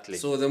 exactly.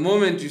 So the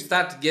moment you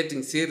start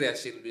getting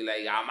serious, she'll be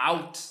like, "I'm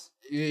out."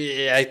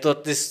 Yeah, I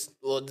thought this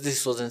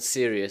wasn't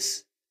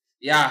serious.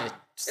 Yeah,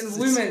 and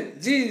women,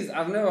 geez,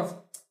 I don't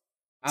know.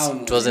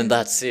 It wasn't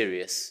that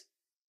serious.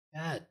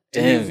 God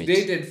damn it.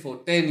 Dated for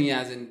 10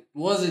 years and it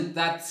wasn't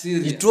that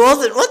serious. It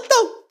wasn't. What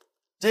the?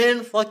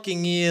 10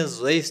 fucking years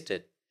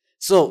wasted.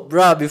 So,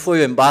 bruh, before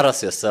you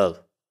embarrass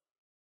yourself,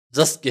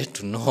 just get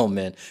to know,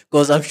 man.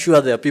 Because I'm sure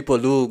there are people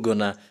who are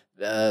gonna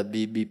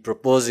be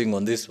proposing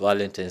on this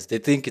Valentine's. They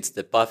think it's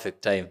the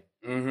perfect time.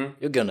 Mm-hmm.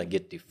 You're gonna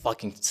get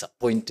fucking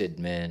disappointed,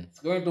 man.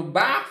 It's going to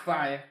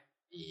backfire.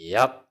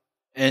 Yep.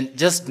 And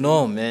just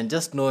know, man.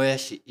 Just know where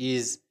she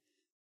is.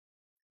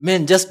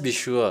 Man, just be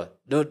sure.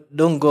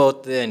 Don't go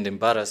out there and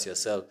embarrass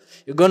yourself.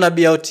 You're gonna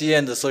be out here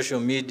in the social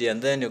media,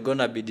 and then you're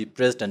gonna be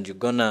depressed, and you're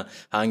gonna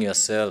hang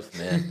yourself,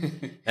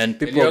 man. And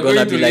people are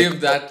gonna be like,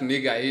 leave that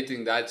nigga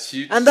hitting that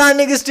shit, and that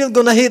nigga still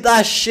gonna hit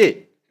that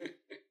shit.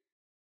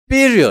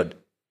 Period.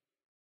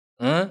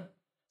 Huh?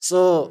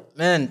 So,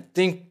 man,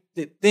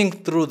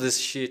 think through this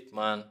shit,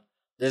 man.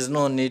 There's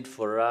no need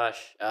for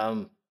rush.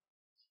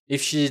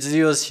 If she's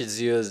yours,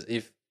 she's yours.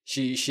 If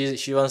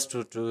she wants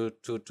to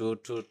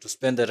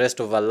spend the rest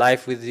of her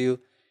life with you,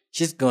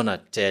 she's gonna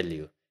tell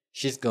you.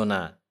 She's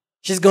gonna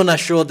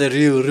show the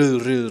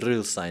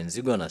real signs.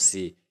 You're gonna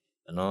see,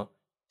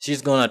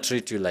 She's gonna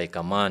treat you like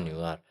a man you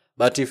are.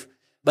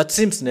 But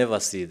Sims never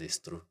see this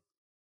through.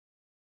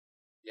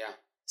 Yeah.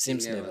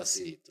 Sims never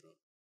see it through.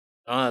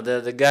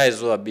 The guys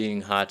who are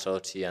being hurt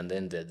out here, and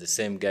then the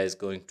same guys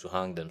going to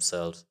hang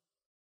themselves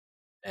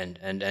and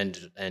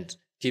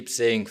keep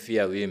saying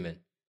fear women.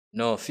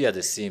 No, fear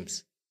the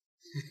Sims.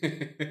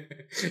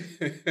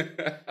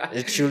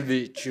 It should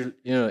be,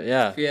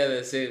 yeah. Fear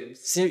the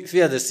Sims.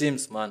 Fear the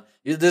Sims, man.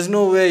 There's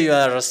no way you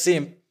are a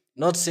Sim,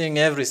 not seeing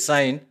every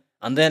sign,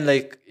 and then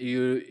like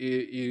you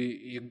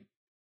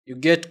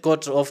get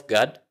caught off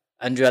guard,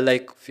 and you are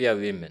like, fear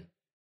women.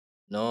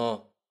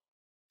 No,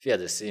 fear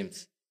the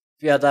Sims.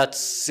 Fear that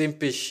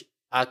simpish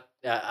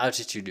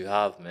attitude you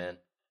have, man.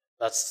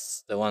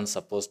 That's the one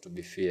supposed to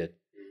be feared.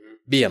 Mm-hmm.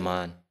 Be a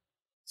man.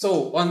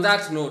 So on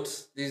that note,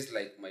 this is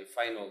like my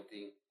final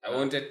thing. I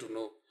wanted to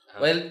know.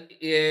 Well,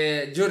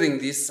 during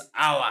this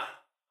hour,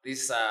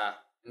 this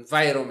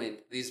environment,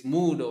 this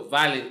mood of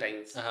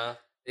Valentine's,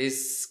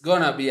 there's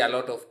gonna be a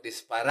lot of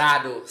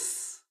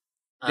desperados,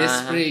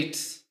 desperate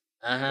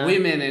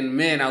women and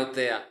men out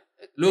there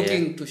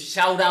looking to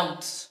shout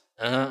out,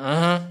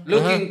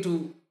 looking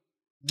to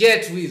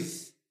get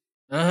with,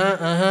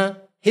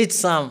 hit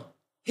some,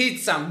 get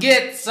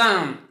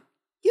some.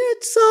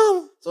 Get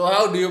some. So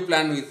how do you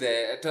plan with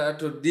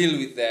to deal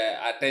with the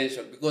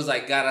attention? Because I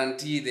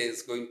guarantee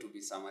there's going to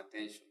be some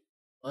attention.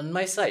 On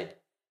my side?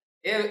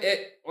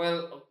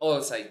 Well,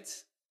 all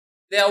sides.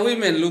 There are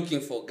women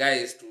looking for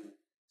guys to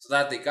so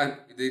that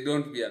they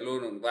don't be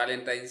alone on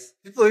Valentine's.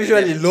 People And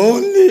usually then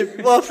lonely.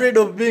 People are afraid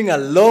of being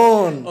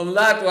alone. on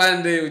that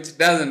one day, which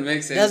doesn't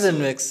make sense. Doesn't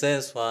So, make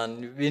sense,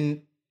 man. You've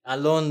been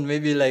alone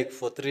maybe like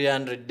for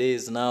 300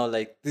 days now.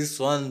 Like this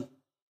one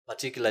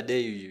particular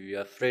day,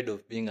 you're afraid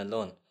of being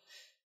alone.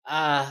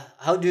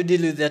 How do you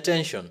deal with the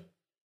attention?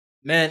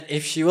 Man,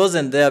 if she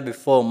wasn't there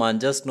before, man,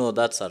 just know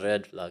that's a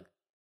red flag.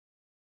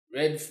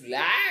 red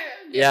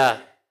flag. Yeah,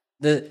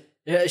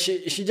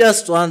 she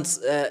just wants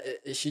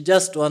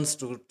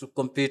to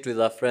compete with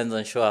her friends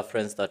and show her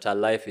friends that her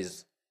life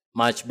is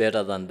much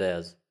better than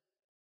theirs.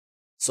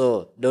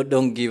 So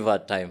don't give her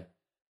time.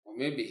 Or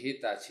maybe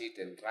hit that shit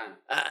and run.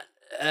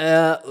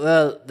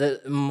 Well,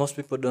 most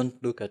people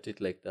don't look at it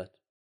like that.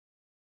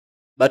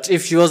 But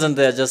if she wasn't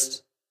there,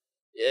 just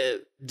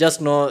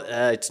know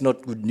it's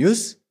not good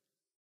news.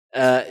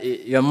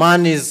 Your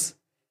money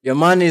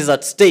is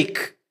at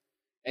stake,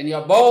 And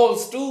your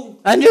balls too.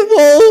 and your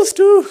balls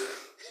too.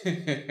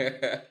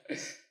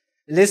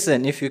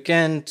 Listen, if you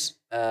can't,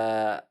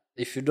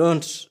 if you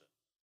don't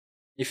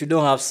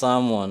have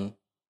someone,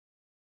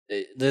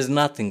 there's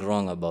nothing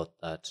wrong about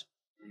that.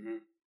 Mhm.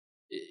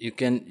 You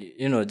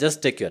can,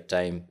 just take your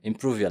time,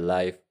 improve your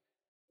life,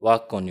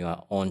 work on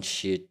your own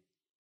shit,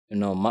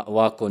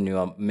 work on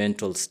your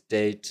mental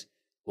state,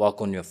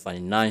 work on your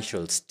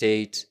financial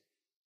state.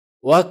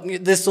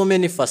 There's so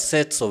many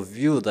facets of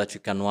you that you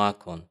can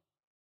work on.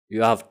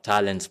 You have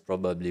talents,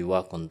 probably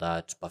work on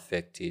that,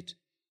 perfect it.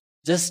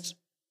 Just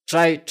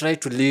try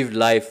to live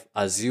life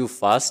as you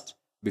first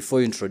before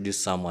you introduce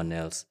someone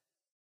else.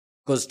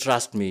 Because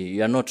trust me,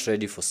 you're not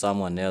ready for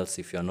someone else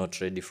if you're not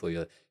ready for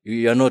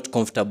you're not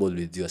comfortable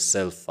with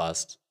yourself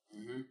first.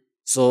 Mhm.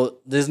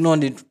 So there's no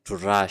need to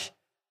rush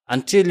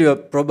until you're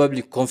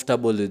probably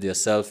comfortable with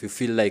yourself. You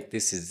feel like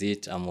this is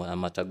it.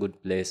 I'm at a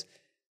good place.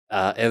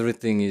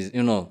 Everything is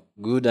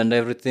good and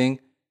everything.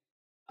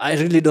 I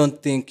really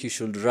don't think you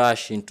should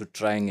rush into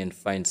trying and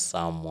find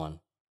someone.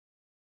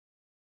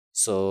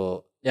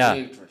 So yeah,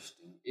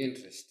 Interesting.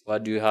 Interesting.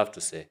 what do you have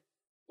to say?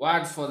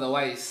 Word for the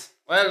wise.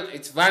 Well,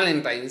 it's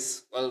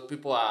Valentine's. Well,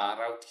 people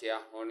are out here,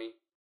 honey.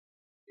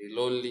 They're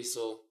lonely,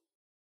 so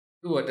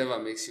do whatever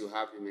makes you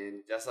happy,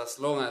 man. Just as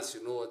long as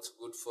you know what's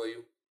good for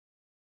you,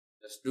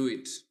 just do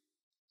it.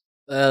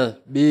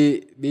 Well,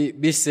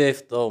 be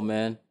safe though,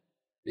 man.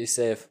 Be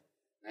safe.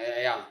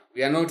 Yeah,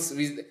 we are not.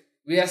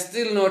 We are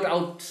still not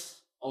out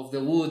of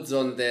the woods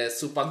on the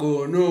super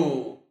go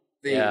no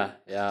thing.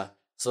 Yeah.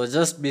 So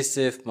just be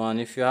safe, man.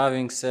 If you're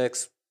having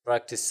sex,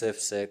 practice safe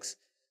sex.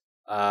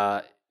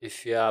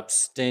 If you're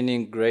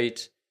abstaining,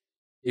 great.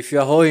 If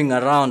you're hoeing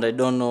around, I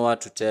don't know what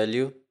to tell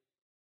you.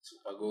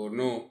 Super go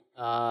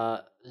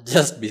no.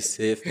 Just be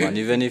safe, man.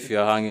 Even if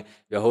you're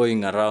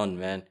hoeing around,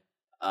 man.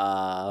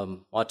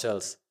 What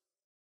else?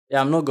 Yeah,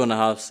 I'm not gonna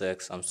have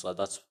sex. I'm so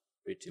that's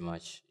pretty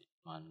much it,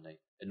 man. Like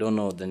I don't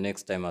know the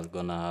next time I'm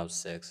gonna have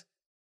sex.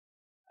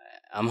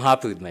 I'm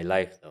happy with my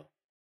life though.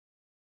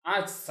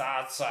 That's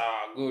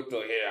good to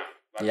hear.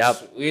 But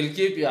Yep. we'll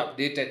keep you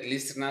updated,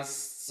 listeners.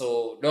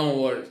 So don't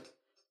worry.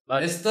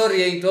 But The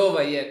story ain't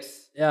over yet.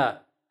 yeah,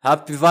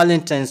 happy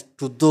Valentine's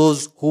to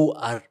those who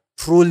are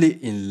truly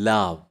in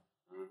love.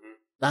 Mhm.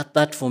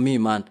 That for me,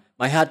 man.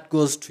 My heart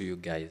goes to you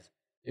guys.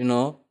 You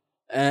know,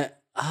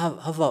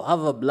 have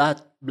a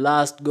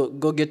blast.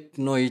 Go get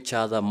to know each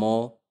other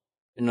more.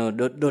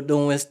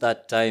 Don't waste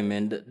that time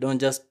and don't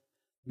just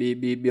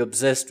be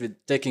obsessed with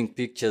taking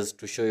pictures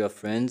to show your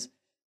friends.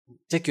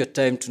 Take your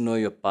time to know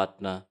your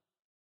partner.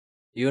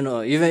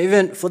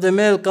 Even for the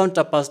male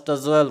counterpart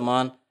as well,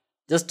 man.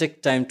 Just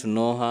take time to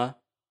know her.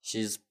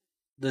 She's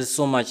There's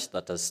so much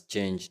that has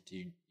changed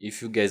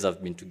if you guys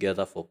have been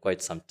together for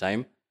quite some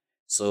time.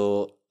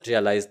 So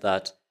realize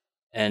that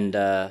and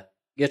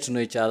get to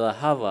know each other.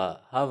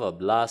 Have a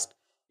blast.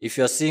 If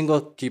you're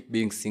single, keep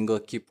being single.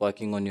 Keep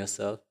working on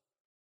yourself.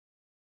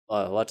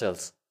 What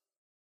else?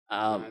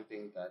 I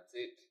think that's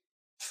it.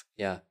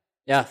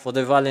 Yeah. For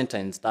the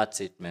Valentines,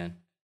 that's it, man.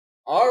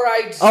 All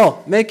right.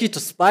 Oh, make it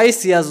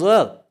spicy as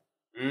well.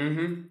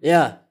 Mm-hmm.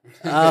 Yeah.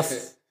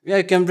 Yeah,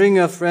 you can bring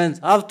your friends.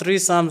 Have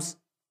threesomes.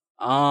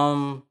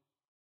 You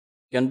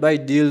can buy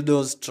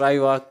dildos, try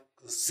work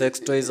sex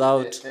toys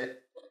out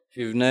if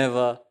you've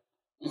never.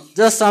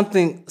 Just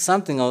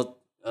something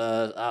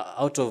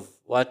out of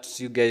what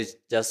you guys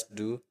just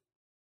do.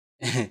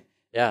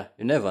 Yeah,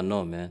 you never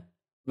know, man.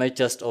 Might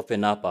just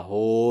open up a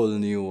whole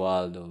new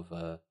world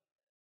of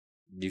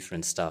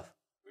different stuff.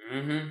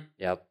 Mm-hmm.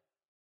 Yep.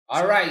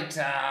 All right.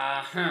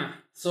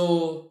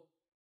 So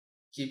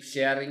keep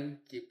sharing,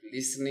 keep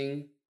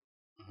listening,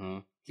 Hmm.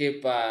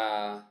 keep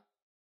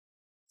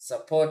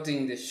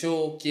supporting the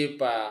show.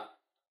 Keep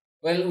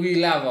well, we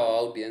love our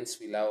audience,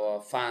 we love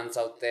our fans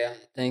out there.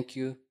 Thank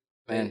you,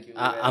 man. Thank you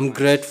very I'm much.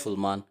 grateful,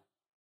 man.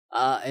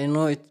 I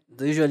know it.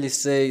 They usually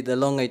say the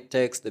longer it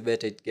takes, the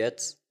better it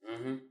gets.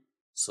 Mm-hmm.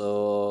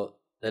 So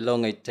the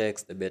longer it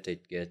takes, the better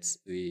it gets.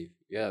 We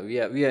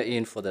are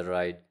in for the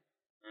ride.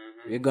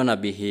 Mm-hmm. We're gonna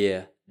be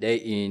here day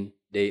in,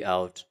 day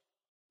out.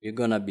 We're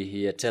gonna be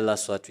here. Tell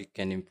us what we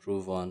can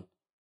improve on.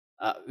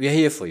 We're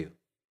here for you,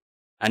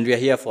 and we're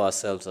here for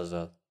ourselves as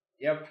well.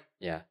 Yep.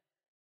 Yeah.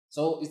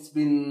 So it's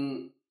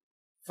been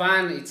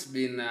fun. It's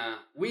been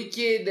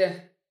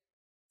wicked.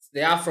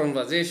 There are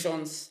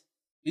conversations.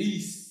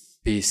 Peace.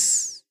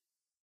 Peace.